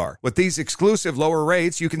 6.139% APR. With these exclusive lower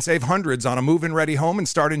rates, you can save hundreds on a move-in ready home and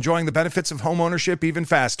start enjoying the benefits of homeownership even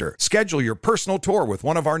faster. Schedule your personal tour with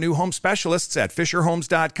one of our new home specialists at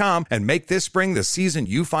FisherHomes.com and make this spring the season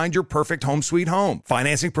you find your perfect home sweet home.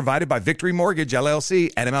 Financing provided by Victory Mortgage,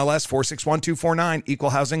 LLC, NMLS 461249,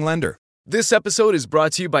 Equal Housing Lender. This episode is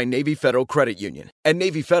brought to you by Navy Federal Credit Union. At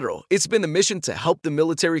Navy Federal, it's been the mission to help the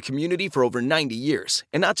military community for over 90 years.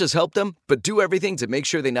 And not just help them, but do everything to make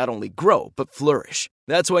sure they not only grow, but flourish.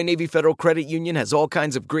 That's why Navy Federal Credit Union has all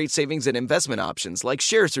kinds of great savings and investment options like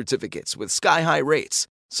share certificates with sky-high rates.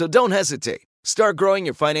 So don't hesitate. Start growing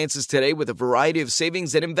your finances today with a variety of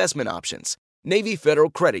savings and investment options. Navy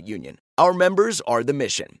Federal Credit Union. Our members are the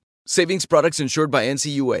mission. Savings products insured by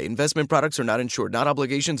NCUA. Investment products are not insured, not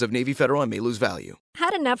obligations of Navy Federal and may lose value.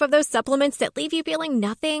 Had enough of those supplements that leave you feeling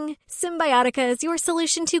nothing? Symbiotica is your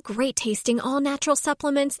solution to great-tasting, all-natural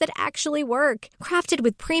supplements that actually work. Crafted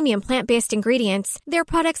with premium plant-based ingredients, their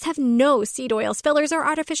products have no seed oils, fillers, or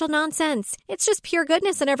artificial nonsense. It's just pure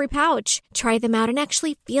goodness in every pouch. Try them out and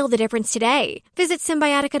actually feel the difference today. Visit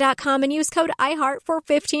Symbiotica.com and use code IHEART for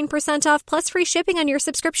 15% off plus free shipping on your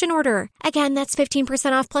subscription order. Again, that's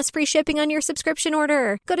 15% off plus free shipping on your subscription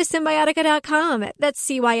order. Go to Symbiotica.com. That's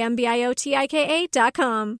CYMBIOTIKA.com.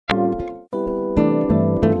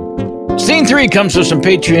 Scene 3 comes with some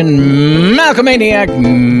Patreon Malcolmaniac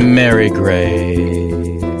Mary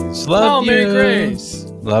Grace. Love you. Mary Grace.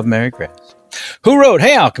 Love Mary Grace. Who wrote,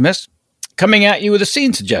 "Hey Alchemist, coming at you with a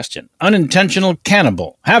scene suggestion. Unintentional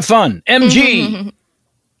cannibal. Have fun. MG."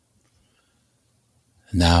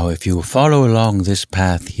 Now, if you follow along this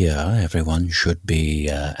path here, everyone should be,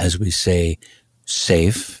 as we say,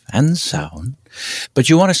 safe and sound. But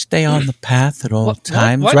you want to stay on the path at all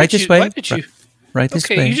times. Right this way. Why did you? Right this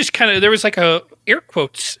way. Okay, you just kind of, there was like a air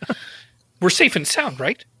quotes. We're safe and sound,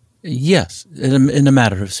 right? Yes, in a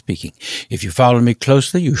matter of speaking. If you follow me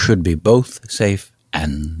closely, you should be both safe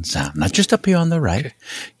and sound. Now, just up here on the right,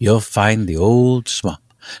 you'll find the old swamp.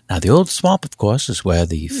 Now, the old swamp, of course, is where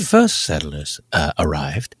the first settlers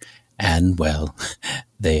arrived. And, well,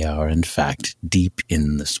 they are, in fact, deep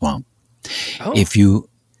in the swamp. Oh. If you...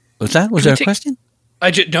 Was there a question?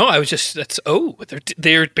 No, I was just,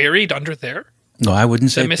 they're buried under there? No, I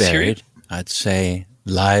wouldn't say buried. I'd say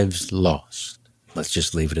lives lost. Let's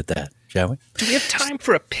just leave it at that. shall we? Do we have time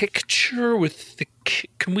for a picture with the?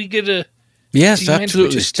 Can we get a? Yes,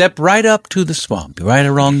 absolutely. Step right up to the swamp, right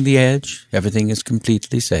along the edge. Everything is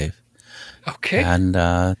completely safe. Okay.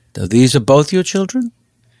 And these are both your children?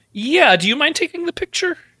 Yeah. Do you mind taking the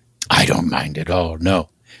picture? I don't mind at all. No.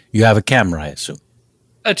 You have a camera, I assume.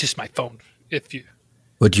 Just my phone. If you.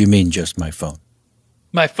 What do you mean, just my phone?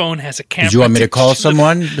 My phone has a camera. Did you want me to call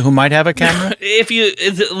someone who might have a camera? If you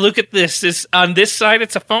look at this, on this side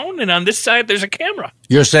it's a phone, and on this side there's a camera.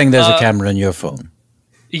 You're saying there's a camera in your phone?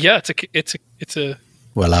 Yeah, it's a.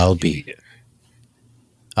 Well, I'll be. Yeah.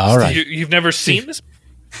 All right. You've never seen this?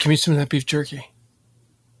 Give me some of that beef jerky.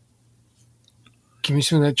 Give me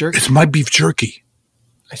some of that jerky. It's my beef jerky.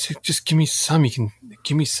 I said, just give me some. You can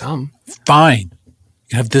give me some. Fine. You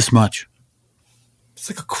can have this much. It's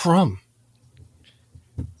like a crumb.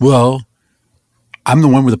 Well, I'm the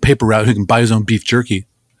one with a paper route who can buy his own beef jerky.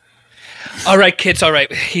 All right, kids. All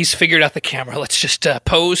right. He's figured out the camera. Let's just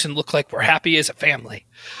pose and look like we're happy as a family.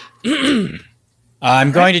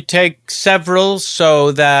 I'm going to take several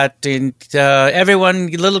so that everyone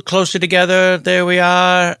a little closer together. There we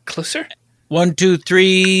are. Closer? 1, 2,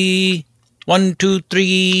 3. 1, 2,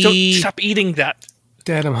 3. Don't stop eating that.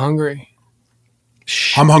 Dad, I'm hungry.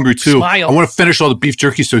 Shh. I'm hungry too. Smile. I want to finish all the beef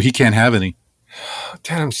jerky so he can't have any.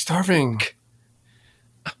 Dad, I'm starving.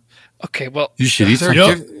 Okay, well. You should eat some.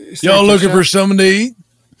 Y'all looking for something to eat?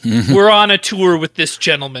 We're on a tour with this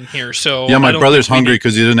gentleman here, so. Yeah, my brother's hungry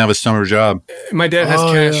because he didn't have a summer job. My dad has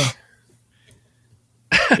cash.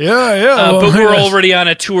 Yeah. But we're already on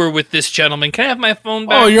a tour with this gentleman. Can I have my phone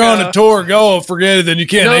back? Oh, you're on a tour. Go. Forget it. Then you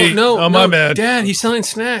can't eat. No, my bad. Dad, he's selling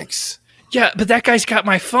snacks. Yeah, but that guy's got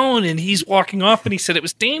my phone, and he's walking off, and he said it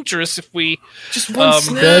was dangerous if we... Just one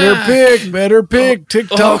snack. Better pick.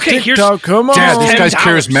 TikTok, okay, TikTok, come on. Dad, this guy's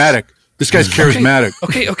charismatic. This guy's charismatic.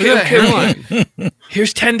 Okay.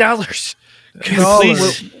 Here's $10.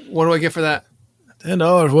 Please. What do I get for that?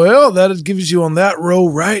 $10. Well, that gives you on that row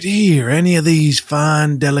right here. Any of these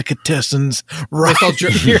fine delicatessens right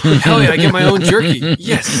here. Hell yeah, I get my own jerky.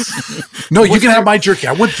 Yes. No, you can have my jerky.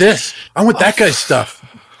 I want this. I want that guy's stuff.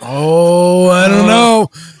 Oh, I don't know.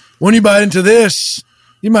 When you bite into this,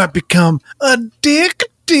 you might become addicted.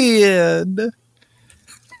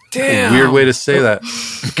 Damn. Weird way to say that.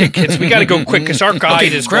 Okay, kids, we got to go quick because our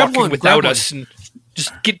guide is walking without us. And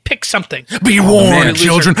just pick something. Be warned,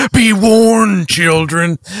 children. Be warned,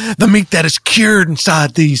 children. The meat that is cured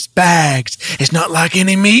inside these bags is not like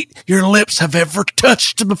any meat your lips have ever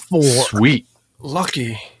touched before. Sweet.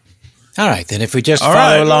 Lucky. All right, then if we just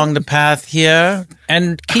follow along the path here,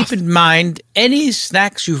 and keep in mind, any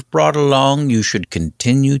snacks you've brought along, you should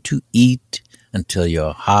continue to eat until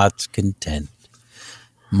your heart's content.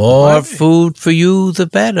 More food for you, the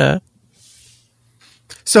better.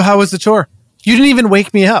 So how was the tour? You didn't even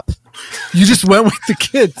wake me up. You just went with the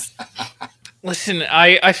kids. Listen,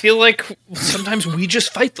 I feel like sometimes we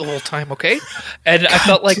just fight the whole time, okay? And I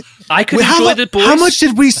felt like I could enjoy the boys. How much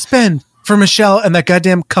did we spend for Michelle and that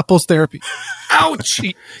goddamn couples therapy? Ouch!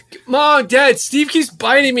 Mom, Dad, Steve keeps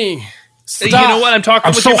biting me. Stop. You know what? I'm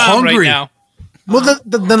talking with your mom right now. Well,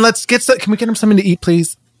 then let's get some. Can we get him something to eat,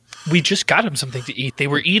 please? We just got him something to eat. They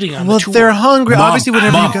were eating on the tour. Well, they're hungry. Obviously,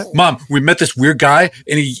 whatever you got. Mom, we met this weird guy,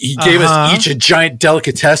 and he gave us each a giant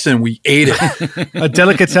delicatessen, and we ate it. A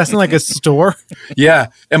delicatessen, like a store? Yeah,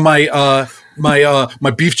 and my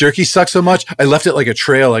beef jerky sucked so much, I left it like a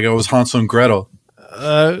trail, like I was Hansel and Gretel.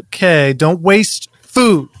 Okay, don't waste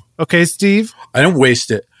food. Okay, Steve? I didn't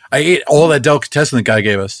waste it. I ate all that delicatessen the guy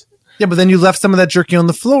gave us. Yeah, but then you left some of that jerky on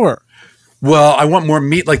the floor. Well, I want more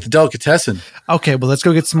meat like the delicatessen. Okay, well, let's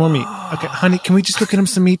go get some more meat. Okay, honey, can we just go get him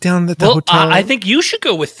some meat down at the hotel? I think you should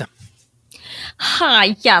go with them.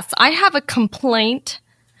 Hi, yes, I have a complaint.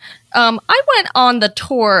 I went on the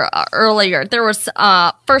tour earlier. There was,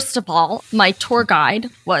 first of all, my tour guide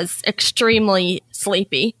was extremely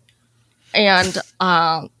sleepy, and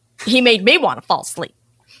he made me want to fall asleep.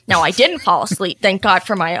 Now, I didn't fall asleep, thank God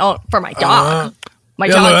for my dog.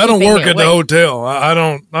 Look, I don't work at the hotel. I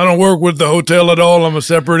don't work with the hotel at all. I'm a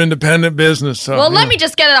separate independent business. So, well, let me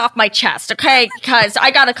just get it off my chest, okay? Because I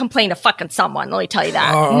got to complain to fucking someone. Let me tell you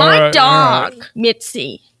that. My dog,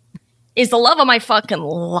 Mitzi, is the love of my fucking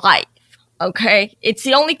life, okay? It's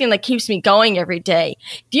the only thing that keeps me going every day.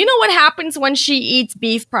 Do you know what happens when she eats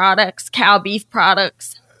beef products, cow beef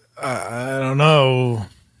products? I don't know.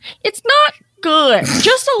 It's not good.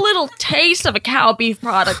 Just a little taste of a cow beef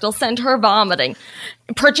product will send her vomiting.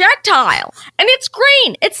 Projectile. And it's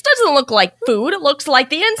green. It doesn't look like food. It looks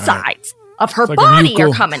like the insides of her body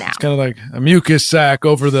are coming out. It's kind of like a mucus sac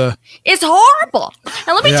over the... It's horrible.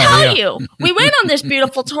 And let me tell you, we went on this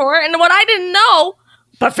beautiful tour, and what I didn't know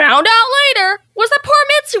But found out later was that poor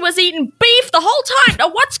Mitzi was eating beef the whole time.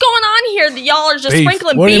 Now, what's going on here that y'all are just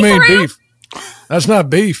sprinkling what beef do you mean, around? beef? That's not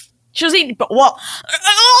beef. She was eating, well,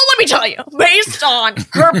 let me tell you, based on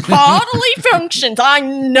her bodily functions, I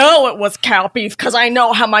know it was cow beef because I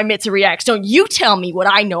know how my Mitzi reacts. Don't you tell me what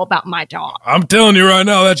I know about my dog. I'm telling you right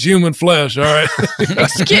now, that's human flesh, all right?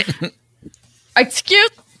 Excuse?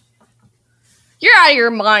 You're out of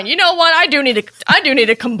your mind. You know what? I do need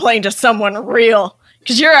to complain to someone real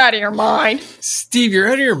because you're out of your mind. Steve, you're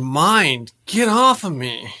out of your mind. Get off of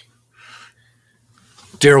me.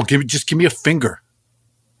 Daryl, just give me a finger.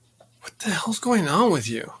 What the hell's going on with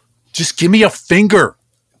you? Just give me a finger.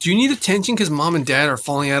 Do you need attention because mom and dad are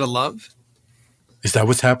falling out of love? Is that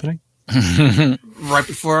what's happening? Right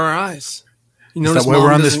before our eyes. You Is that why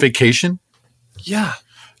we're on this vacation? Yeah.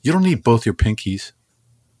 You don't need both your pinkies.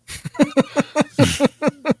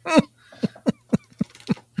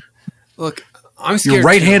 Look, I'm scared. You're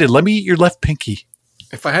right-handed. Let me eat your left pinky.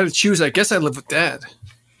 If I had to choose, I guess I'd live with Dad.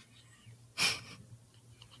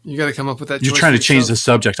 You got to come up with that. You're trying to change the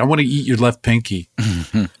subject. I want to eat your left pinky.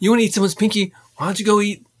 You want to eat someone's pinky? Why don't you go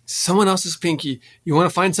eat someone else's pinky? You want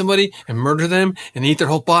to find somebody and murder them and eat their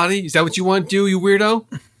whole body? Is that what you want to do, you weirdo?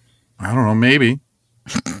 I don't know. Maybe.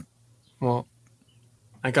 Well,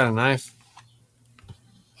 I got a knife.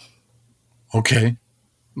 Okay.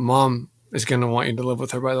 Mom is going to want you to live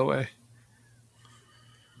with her, by the way.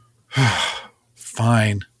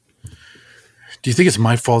 Fine. Do you think it's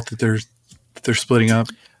my fault that they're splitting up?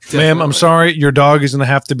 Definitely. Ma'am, I'm sorry. Your dog is going to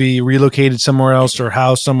have to be relocated somewhere else or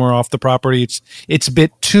housed somewhere off the property. It's a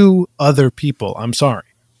bit to other people. I'm sorry.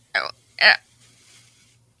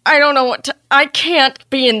 I don't know what to... I can't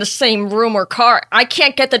be in the same room or car. I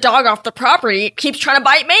can't get the dog off the property. It keeps trying to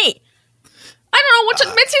bite me. I don't know what to...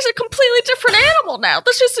 Mitzi's a completely different animal now.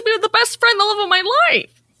 This used to be the best friend, the love of my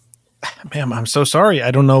life. Ma'am, I'm so sorry. I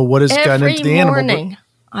don't know what has gotten into the animal. Every morning,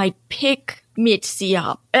 I pick Mitzi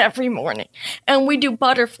up every morning, and we do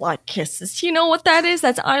butterfly kisses. You know what that is?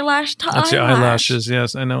 That's eyelash to That's your eyelashes.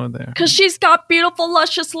 Yes, I know what they are. Because she's got beautiful,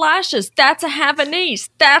 luscious lashes. That's a Havanese.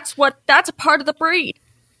 That's a part of the breed.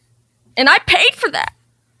 And I paid for that.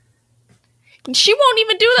 And she won't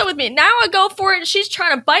even do that with me. Now I go for it, and she's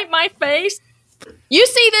trying to bite my face. You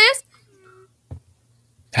see this?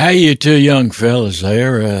 Hey, you two young fellas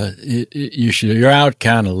there. You're out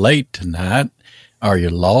kind of late tonight. Are you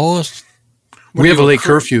lost? We have a late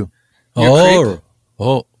curfew. Oh,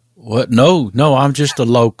 what? No, I'm just a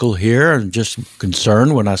local here. I'm just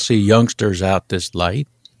concerned when I see youngsters out this late.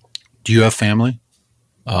 Do you have family?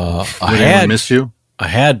 I miss you. I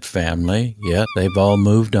had family. Yeah, they've all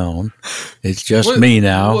moved on. It's just me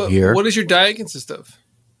now here. What does your diet consist of?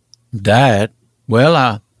 Diet?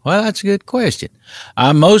 Well, that's a good question.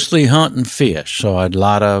 I mostly hunt and fish, so I'd a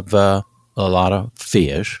lot of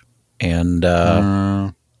fish, and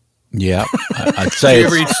yeah, I'd say. Do you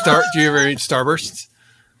ever eat Starbursts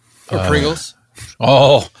or Pringles?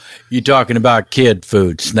 Oh, you talking about kid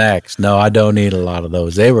food, snacks? No, I don't eat a lot of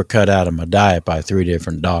those. They were cut out of my diet by 3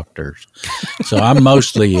 different doctors. So I'm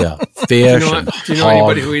mostly fish. Do you know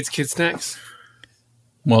anybody who eats kid snacks?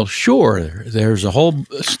 Well, sure. There's a whole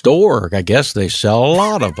store. I guess they sell a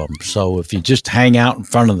lot of them. So if you just hang out in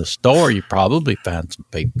front of the store, you probably find some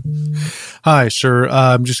people. Hi, sir.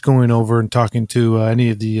 I'm just going over and talking to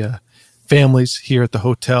any of the families here at the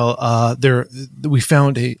hotel. We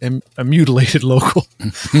found a mutilated local.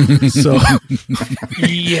 So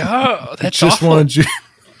yeah, that's just awful. wanted you.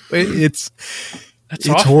 It's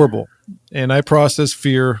horrible. And I process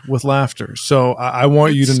fear with laughter. So I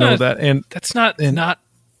want you to know that. And that's not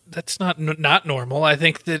normal. I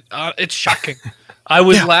think that it's shocking. I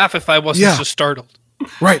would laugh if I wasn't so startled.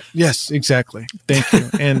 Right. Yes, exactly. Thank you.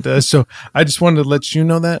 And so I just wanted to let you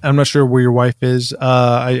know that. I'm not sure where your wife is.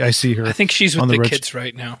 I see her. I think she's with the kids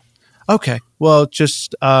right now. Okay. Well,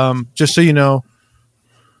 just so you know,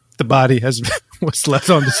 the body was left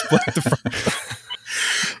on display at the front.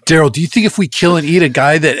 Daryl, do you think if we kill and eat a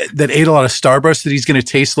guy that ate a lot of Starburst, that he's going to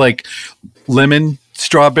taste like lemon,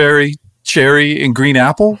 strawberry, cherry, and green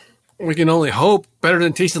apple? We can only hope. Better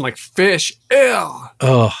than tasting like fish. Ew.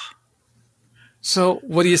 Ugh. So,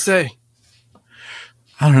 what do you say?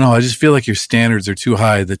 I don't know. I just feel like your standards are too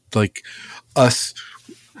high. That like us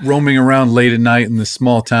roaming around late at night in this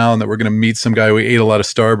small town, that we're going to meet some guy who ate a lot of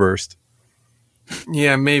Starburst.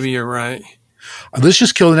 Yeah, maybe you're right. Let's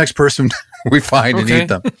just kill the next person we find and eat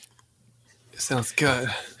them. Sounds good.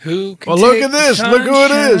 Well, look at this. Look who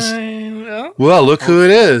it is. Well, look who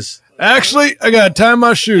it is. Actually, I got to tie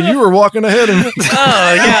my shoe. You were walking ahead of me.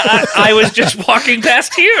 Oh, yeah. I was just walking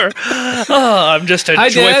past here. Oh, I'm just a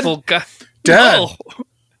joyful guy. Dad.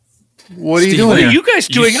 What are you Steve, doing? What here? are you guys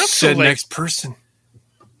doing You out so said late? next person.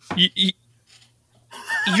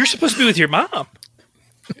 You're supposed to be with your mom.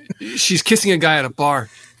 She's kissing a guy at a bar.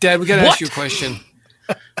 Dad, we gotta What? ask you a question.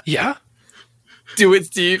 Yeah. Do it,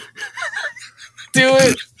 Steve. Do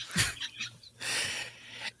it.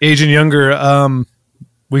 Agent Younger,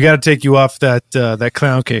 we got to take you off that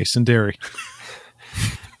clown case in Derry.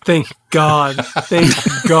 Thank God. Thank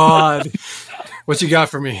God. What you got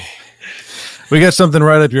for me? We got something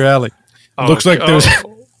right up your alley. Looks like there's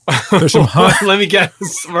some hot. Let me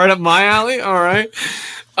guess. Right up my alley? All right.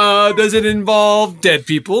 Does it involve dead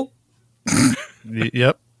people?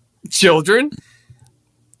 Yep. Children?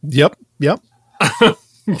 Yep.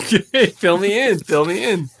 Okay, fill me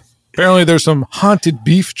in. Apparently, there's some haunted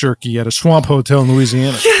beef jerky at a swamp hotel in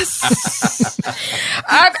Louisiana. Yes.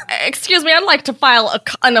 Excuse me, I'd like to file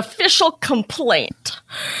an official complaint.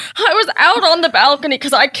 I was out on the balcony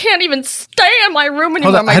because I can't even stay in my room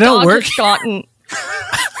anymore. My dog has gotten.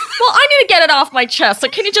 Well, I need to get it off my chest. So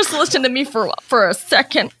can you just listen to me for a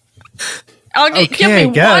second? Give me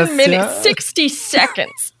 1 minute, 60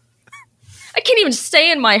 seconds. I can't even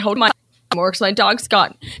stay in my hotel anymore because my dog's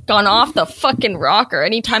gone off the fucking rocker.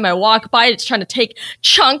 Anytime I walk by, it's trying to take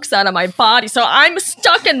chunks out of my body. So I'm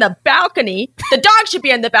stuck in the balcony. The dog should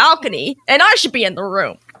be in the balcony, and I should be in the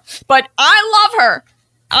room. But I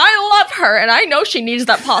love her, and I know she needs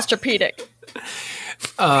that Posturepedic.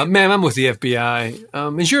 Ma'am, I'm with the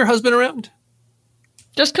FBI. Is your husband around?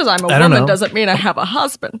 Just because I'm a woman doesn't mean I have a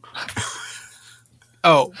husband.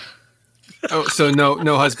 Oh, so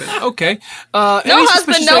no husband. Okay. No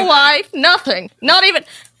husband, no wife, nothing. Not even,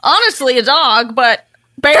 honestly, a dog, but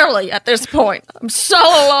barely at this point. I'm so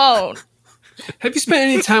alone. Have you spent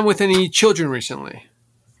any time with any children recently?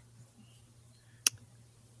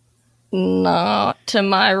 Not to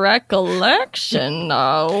my recollection,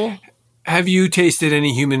 no. Have you tasted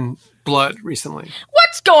any human blood recently?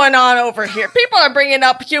 What's going on over here? People are bringing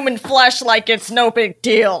up human flesh like it's no big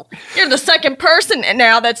deal. You're the second person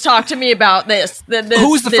now that's talked to me about this.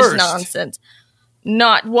 Who was the first? Nonsense.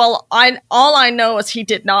 All I know is he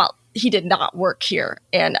did not work here,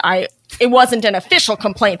 and it wasn't an official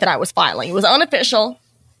complaint that I was filing. It was unofficial,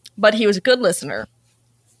 but he was a good listener,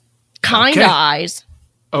 kind eyes,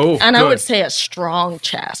 and good. I would say a strong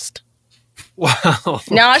chest. Wow.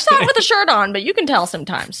 Now, I saw it with a shirt on, but you can tell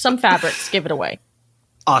sometimes. Some fabrics give it away.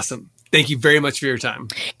 Awesome. Thank you very much for your time.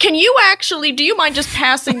 Can you actually, do you mind just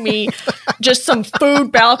passing me just some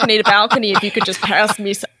food balcony to balcony? If you could just pass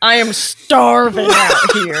me, I am starving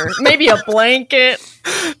out here. Maybe a blanket.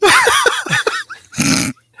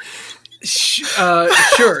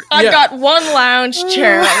 Sure. I've got one lounge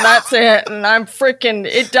chair, and that's it. And I'm freaking,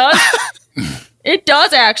 it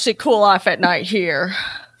does actually cool off at night here.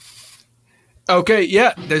 Okay,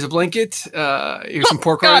 yeah, there's a blanket. Here's some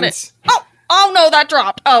pork rinds. Oh no, that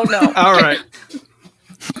dropped. Oh no. All right.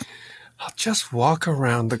 I'll just walk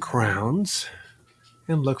around the grounds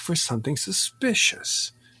and look for something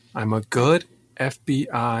suspicious. I'm a good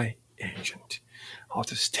FBI agent. I'll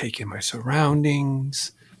just take in my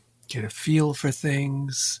surroundings, get a feel for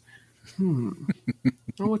things. Oh,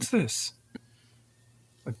 what's this?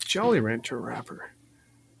 A Jolly Rancher wrapper.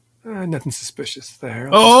 Nothing suspicious there.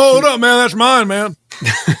 Hold up, man. That's mine, man.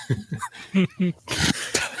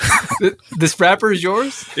 This wrapper is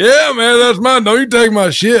yours? Yeah, man. That's mine. Don't you take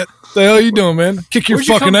my shit. The hell you doing, man? Kick your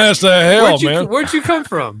fucking ass to hell, man. Where'd you come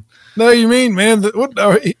from? No, you mean, man?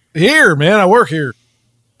 Here, man. I work here.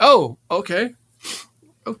 Oh, okay.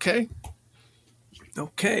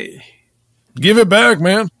 Give it back,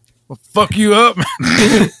 man. I'll fuck you up,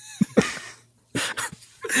 man.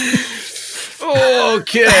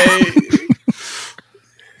 Okay.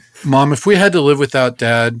 Mom, if we had to live without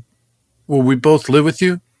Dad, will we both live with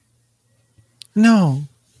you? No.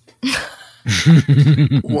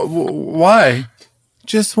 Why?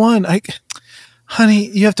 Just one. Honey,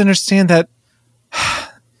 you have to understand that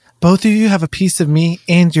both of you have a piece of me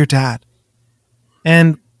and your dad.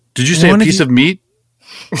 And did you say a piece of meat?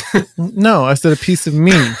 No, I said a piece of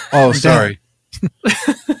me. Oh, sorry.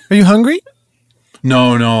 Are you hungry?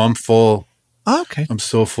 No, I'm full. Oh, okay. I'm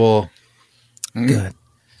so full. Good.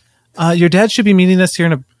 Your dad should be meeting us here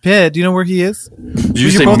in a bit. Do you know where he is? Did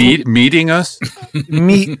you say meeting us?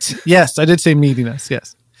 Meet. Yes, I did say meeting us.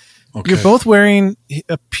 Yes. Okay. You're both wearing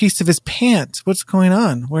a piece of his pants. What's going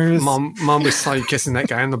on? Where is Mom? We saw you kissing that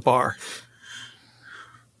guy in the bar.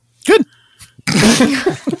 Good.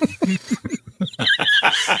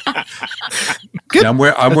 Good. Yeah, I'm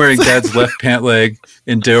wearing Dad's left pant leg,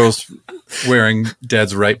 and Daryl's wearing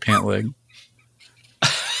Dad's right pant leg.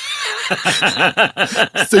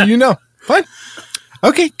 So you know. Fine.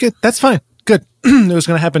 Okay, good. That's fine. Good. it was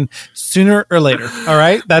going to happen sooner or later. All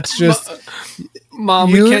right, that's just.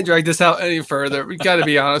 Mom, we can't drag this out any further. We got to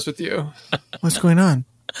be honest with you. What's going on?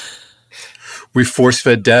 We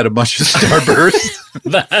force-fed Dad a bunch of Starburst.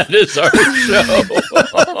 That is our show.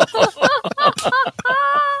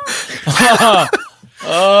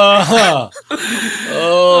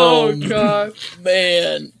 Oh, God.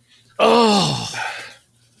 Man.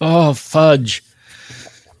 Oh, fudge.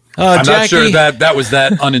 I'm Jackie, not sure that was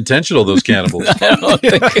that unintentional, those cannibals. I don't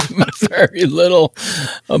think very little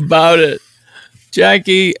about it.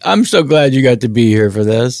 Jackie, I'm so glad you got to be here for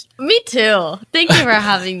this. Me too. Thank you for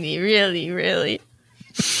having me. Really, really.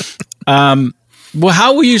 Well,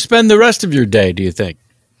 how will you spend the rest of your day, do you think?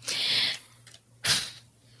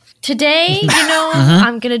 Today,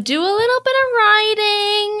 I'm going to do a little bit of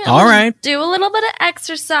writing. All right. Do a little bit of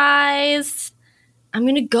exercise. I'm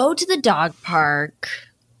going to go to the dog park.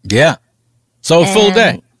 Yeah. So a full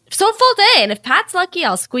day. So a full day. And if Pat's lucky,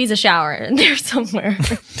 I'll squeeze a shower in there somewhere.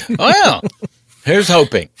 Well, here's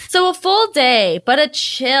hoping. So a full day, but a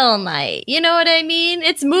chill night. You know what I mean?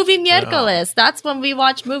 It's movie miércoles. Yeah. That's when we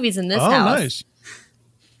watch movies in this house. Nice.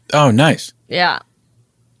 Oh, nice. Yeah.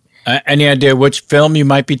 Any idea which film you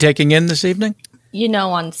might be taking in this evening?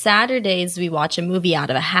 On Saturdays, we watch a movie out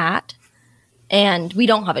of a hat. And we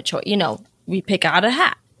don't have a choice. We pick out a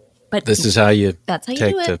hat. But this is how you that's how you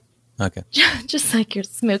do it. Okay. Just like you're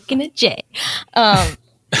smoking a J.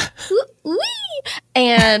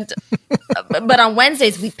 And but on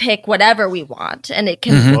Wednesdays we pick whatever we want, and it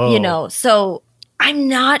can so I'm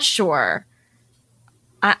not sure.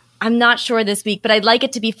 I'm not sure this week, but I'd like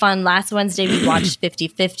it to be fun. Last Wednesday we watched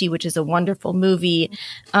 50/50, which is a wonderful movie.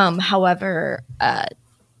 However,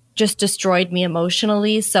 just destroyed me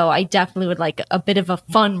emotionally, so I definitely would like a bit of a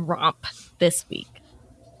fun romp this week.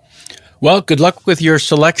 Well, good luck with your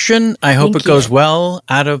selection. I hope it goes well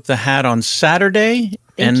out of the hat on Saturday.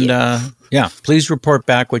 Thank you. Please report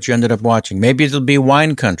back what you ended up watching. Maybe it'll be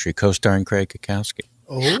Wine Country, co-starring Craig Kakowski.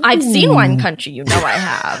 Oh. I've seen Wine Country. I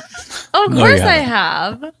have. Of course I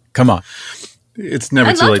have. Come on. It's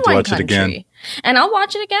never too late to watch it again. And I'll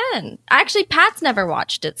watch it again. Actually, Pat's never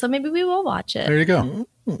watched it, so maybe we will watch it. There you go.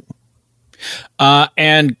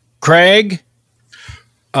 And Craig?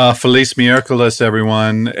 Feliz Miércoles,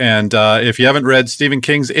 everyone. And if you haven't read Stephen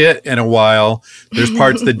King's It in a while, there's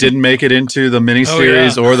parts that didn't make it into the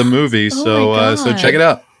miniseries or the movie. So check it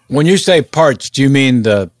out. When you say parts, do you mean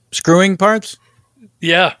the screwing parts?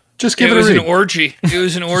 Yeah. Just give it a read. It was an orgy. It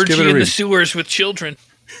was an orgy in the sewers with children.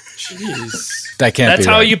 Jeez. That's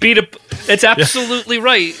how you beat It's absolutely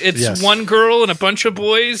right. It's one girl and a bunch of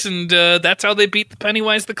boys, and that's how they beat the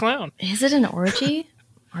Pennywise the Clown. Is it an orgy?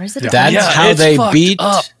 Or is it That's how they beat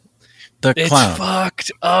the clown. It's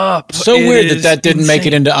fucked up. So weird that didn't make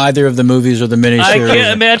it into either of the movies or the miniseries. I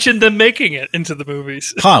can't imagine them making it into the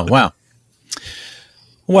movies. Huh, wow.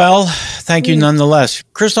 Well, thank you nonetheless.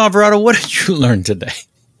 Chris Alvarado, what did you learn today?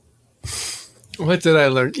 What did I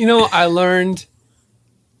learn? I learned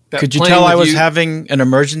that could you tell I was having an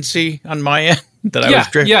emergency on my end? That I was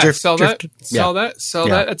drifting. Sell that.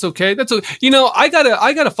 That's okay. That's okay. I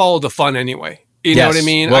gotta follow the fun anyway. You know what I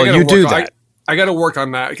mean? Well, you do that. I got to work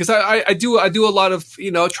on that because I do a lot of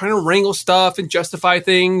trying to wrangle stuff and justify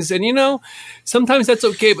things, and sometimes that's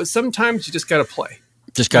okay, but sometimes you just got to play.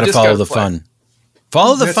 Just got to follow the fun.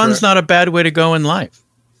 Follow the fun's not a bad way to go in life.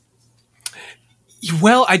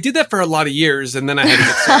 Well, I did that for a lot of years, and then I had to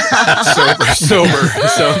get sober.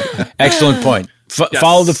 So excellent point.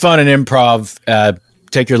 Follow the fun and improv.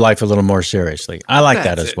 Take your life a little more seriously. I like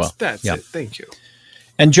that as well. That's it. Thank you.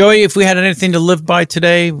 And Joey, if we had anything to live by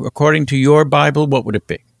today, according to your Bible, what would it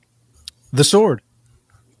be? The sword.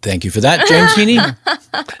 Thank you for that, James Heaney.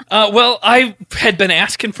 Well, I had been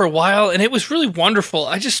asking for a while, and it was really wonderful.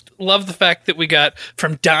 I just love the fact that we got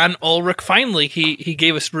from Don Ulrich. Finally, he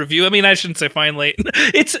gave us a review. I mean, I shouldn't say finally.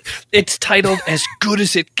 It's titled As Good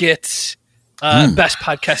As It Gets, best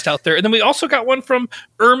podcast out there. And then we also got one from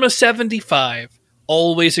Irma75,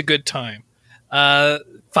 always a good time.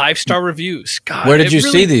 5-star reviews. God, where did you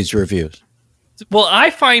see these reviews? Well,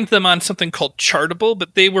 I find them on something called Chartable,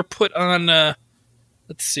 but they were put on, Apple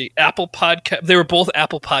Podcast. They were both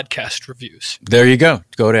Apple Podcast reviews. There you go.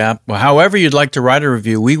 Go to Apple. Well, however you'd like to write a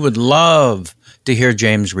review, we would love to hear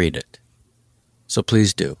James read it. So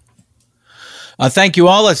please do. Thank you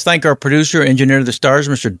all. Let's thank our producer, engineer of the stars,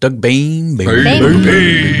 Mr. Doug Bain.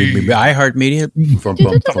 iHeartMedia.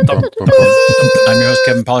 I'm your host,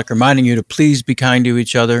 Kevin Pollak, reminding you to please be kind to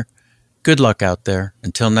each other. Good luck out there.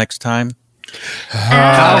 Until next time.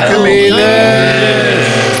 Alchemy.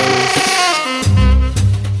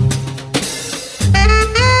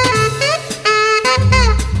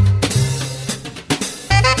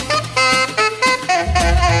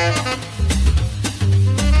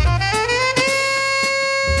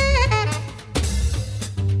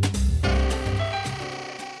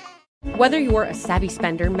 Whether you're a savvy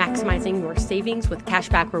spender maximizing your savings with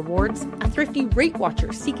cashback rewards, a thrifty rate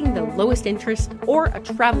watcher seeking the lowest interest, or a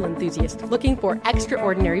travel enthusiast looking for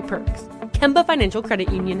extraordinary perks, Kemba Financial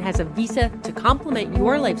Credit Union has a visa to complement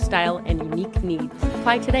your lifestyle and unique needs.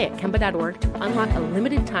 Apply today at Kemba.org to unlock a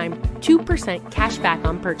limited time 2% cash back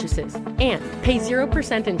on purchases and pay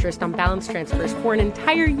 0% interest on balance transfers for an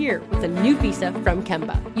entire year with a new visa from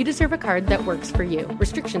Kemba. You deserve a card that works for you.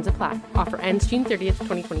 Restrictions apply. Offer ends June 30th,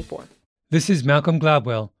 2024. This is Malcolm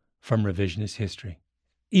Gladwell from Revisionist History.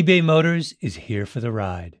 eBay Motors is here for the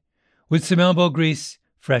ride. With some elbow grease,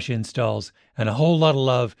 fresh installs, and a whole lot of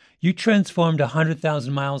love, you transformed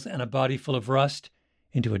 100,000 miles and a body full of rust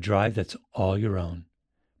into a drive that's all your own.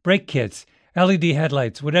 Brake kits, LED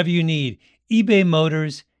headlights, whatever you need, eBay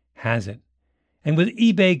Motors has it. And with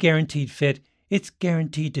eBay Guaranteed Fit, it's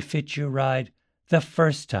guaranteed to fit your ride the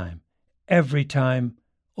first time, every time,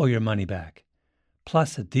 or your money back.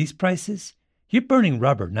 Plus, at these prices, you're burning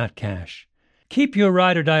rubber, not cash. Keep your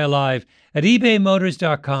ride or die alive at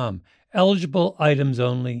ebaymotors.com. Eligible items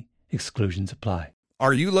only. Exclusions apply.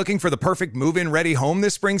 Are you looking for the perfect move-in ready home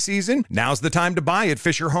this spring season? Now's the time to buy at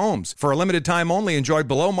Fisher Homes. For a limited time only, enjoy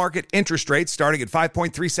below-market interest rates starting at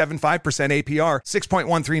 5.375% APR,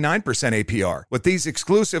 6.139% APR. With these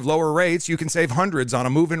exclusive lower rates, you can save hundreds on a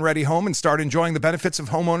move-in ready home and start enjoying the benefits of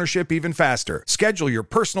home ownership even faster. Schedule your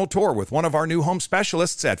personal tour with one of our new home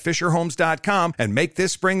specialists at FisherHomes.com and make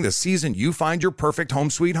this spring the season you find your perfect home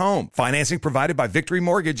sweet home. Financing provided by Victory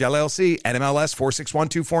Mortgage, LLC, NMLS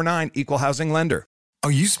 461249, Equal Housing Lender. Are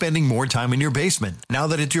you spending more time in your basement now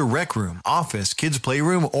that it's your rec room, office, kids'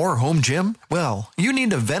 playroom, or home gym? Well, you need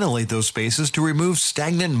to ventilate those spaces to remove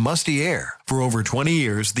stagnant, musty air. For over 20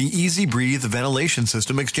 years, the Easy Breathe ventilation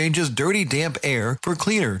system exchanges dirty, damp air for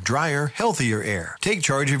cleaner, drier, healthier air. Take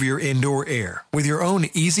charge of your indoor air with your own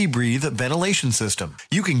Easy Breathe ventilation system.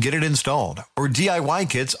 You can get it installed, or DIY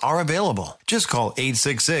kits are available. Just call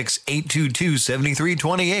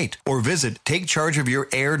 866-822-7328 or visit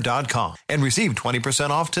takechargeofyourair.com and receive 20%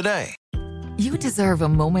 off today. You deserve a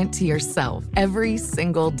moment to yourself every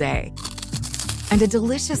single day. And a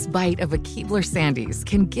delicious bite of a Keebler Sandies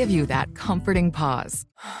can give you that comforting pause.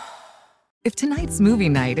 If tonight's movie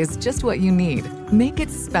night is just what you need, make it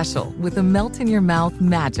special with the melt-in-your-mouth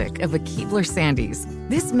magic of a Keebler Sandies.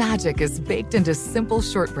 This magic is baked into simple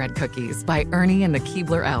shortbread cookies by Ernie and the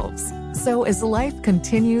Keebler Elves. So as life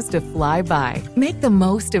continues to fly by, make the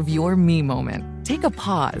most of your me moment. Take a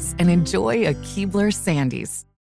pause and enjoy a Keebler Sandies.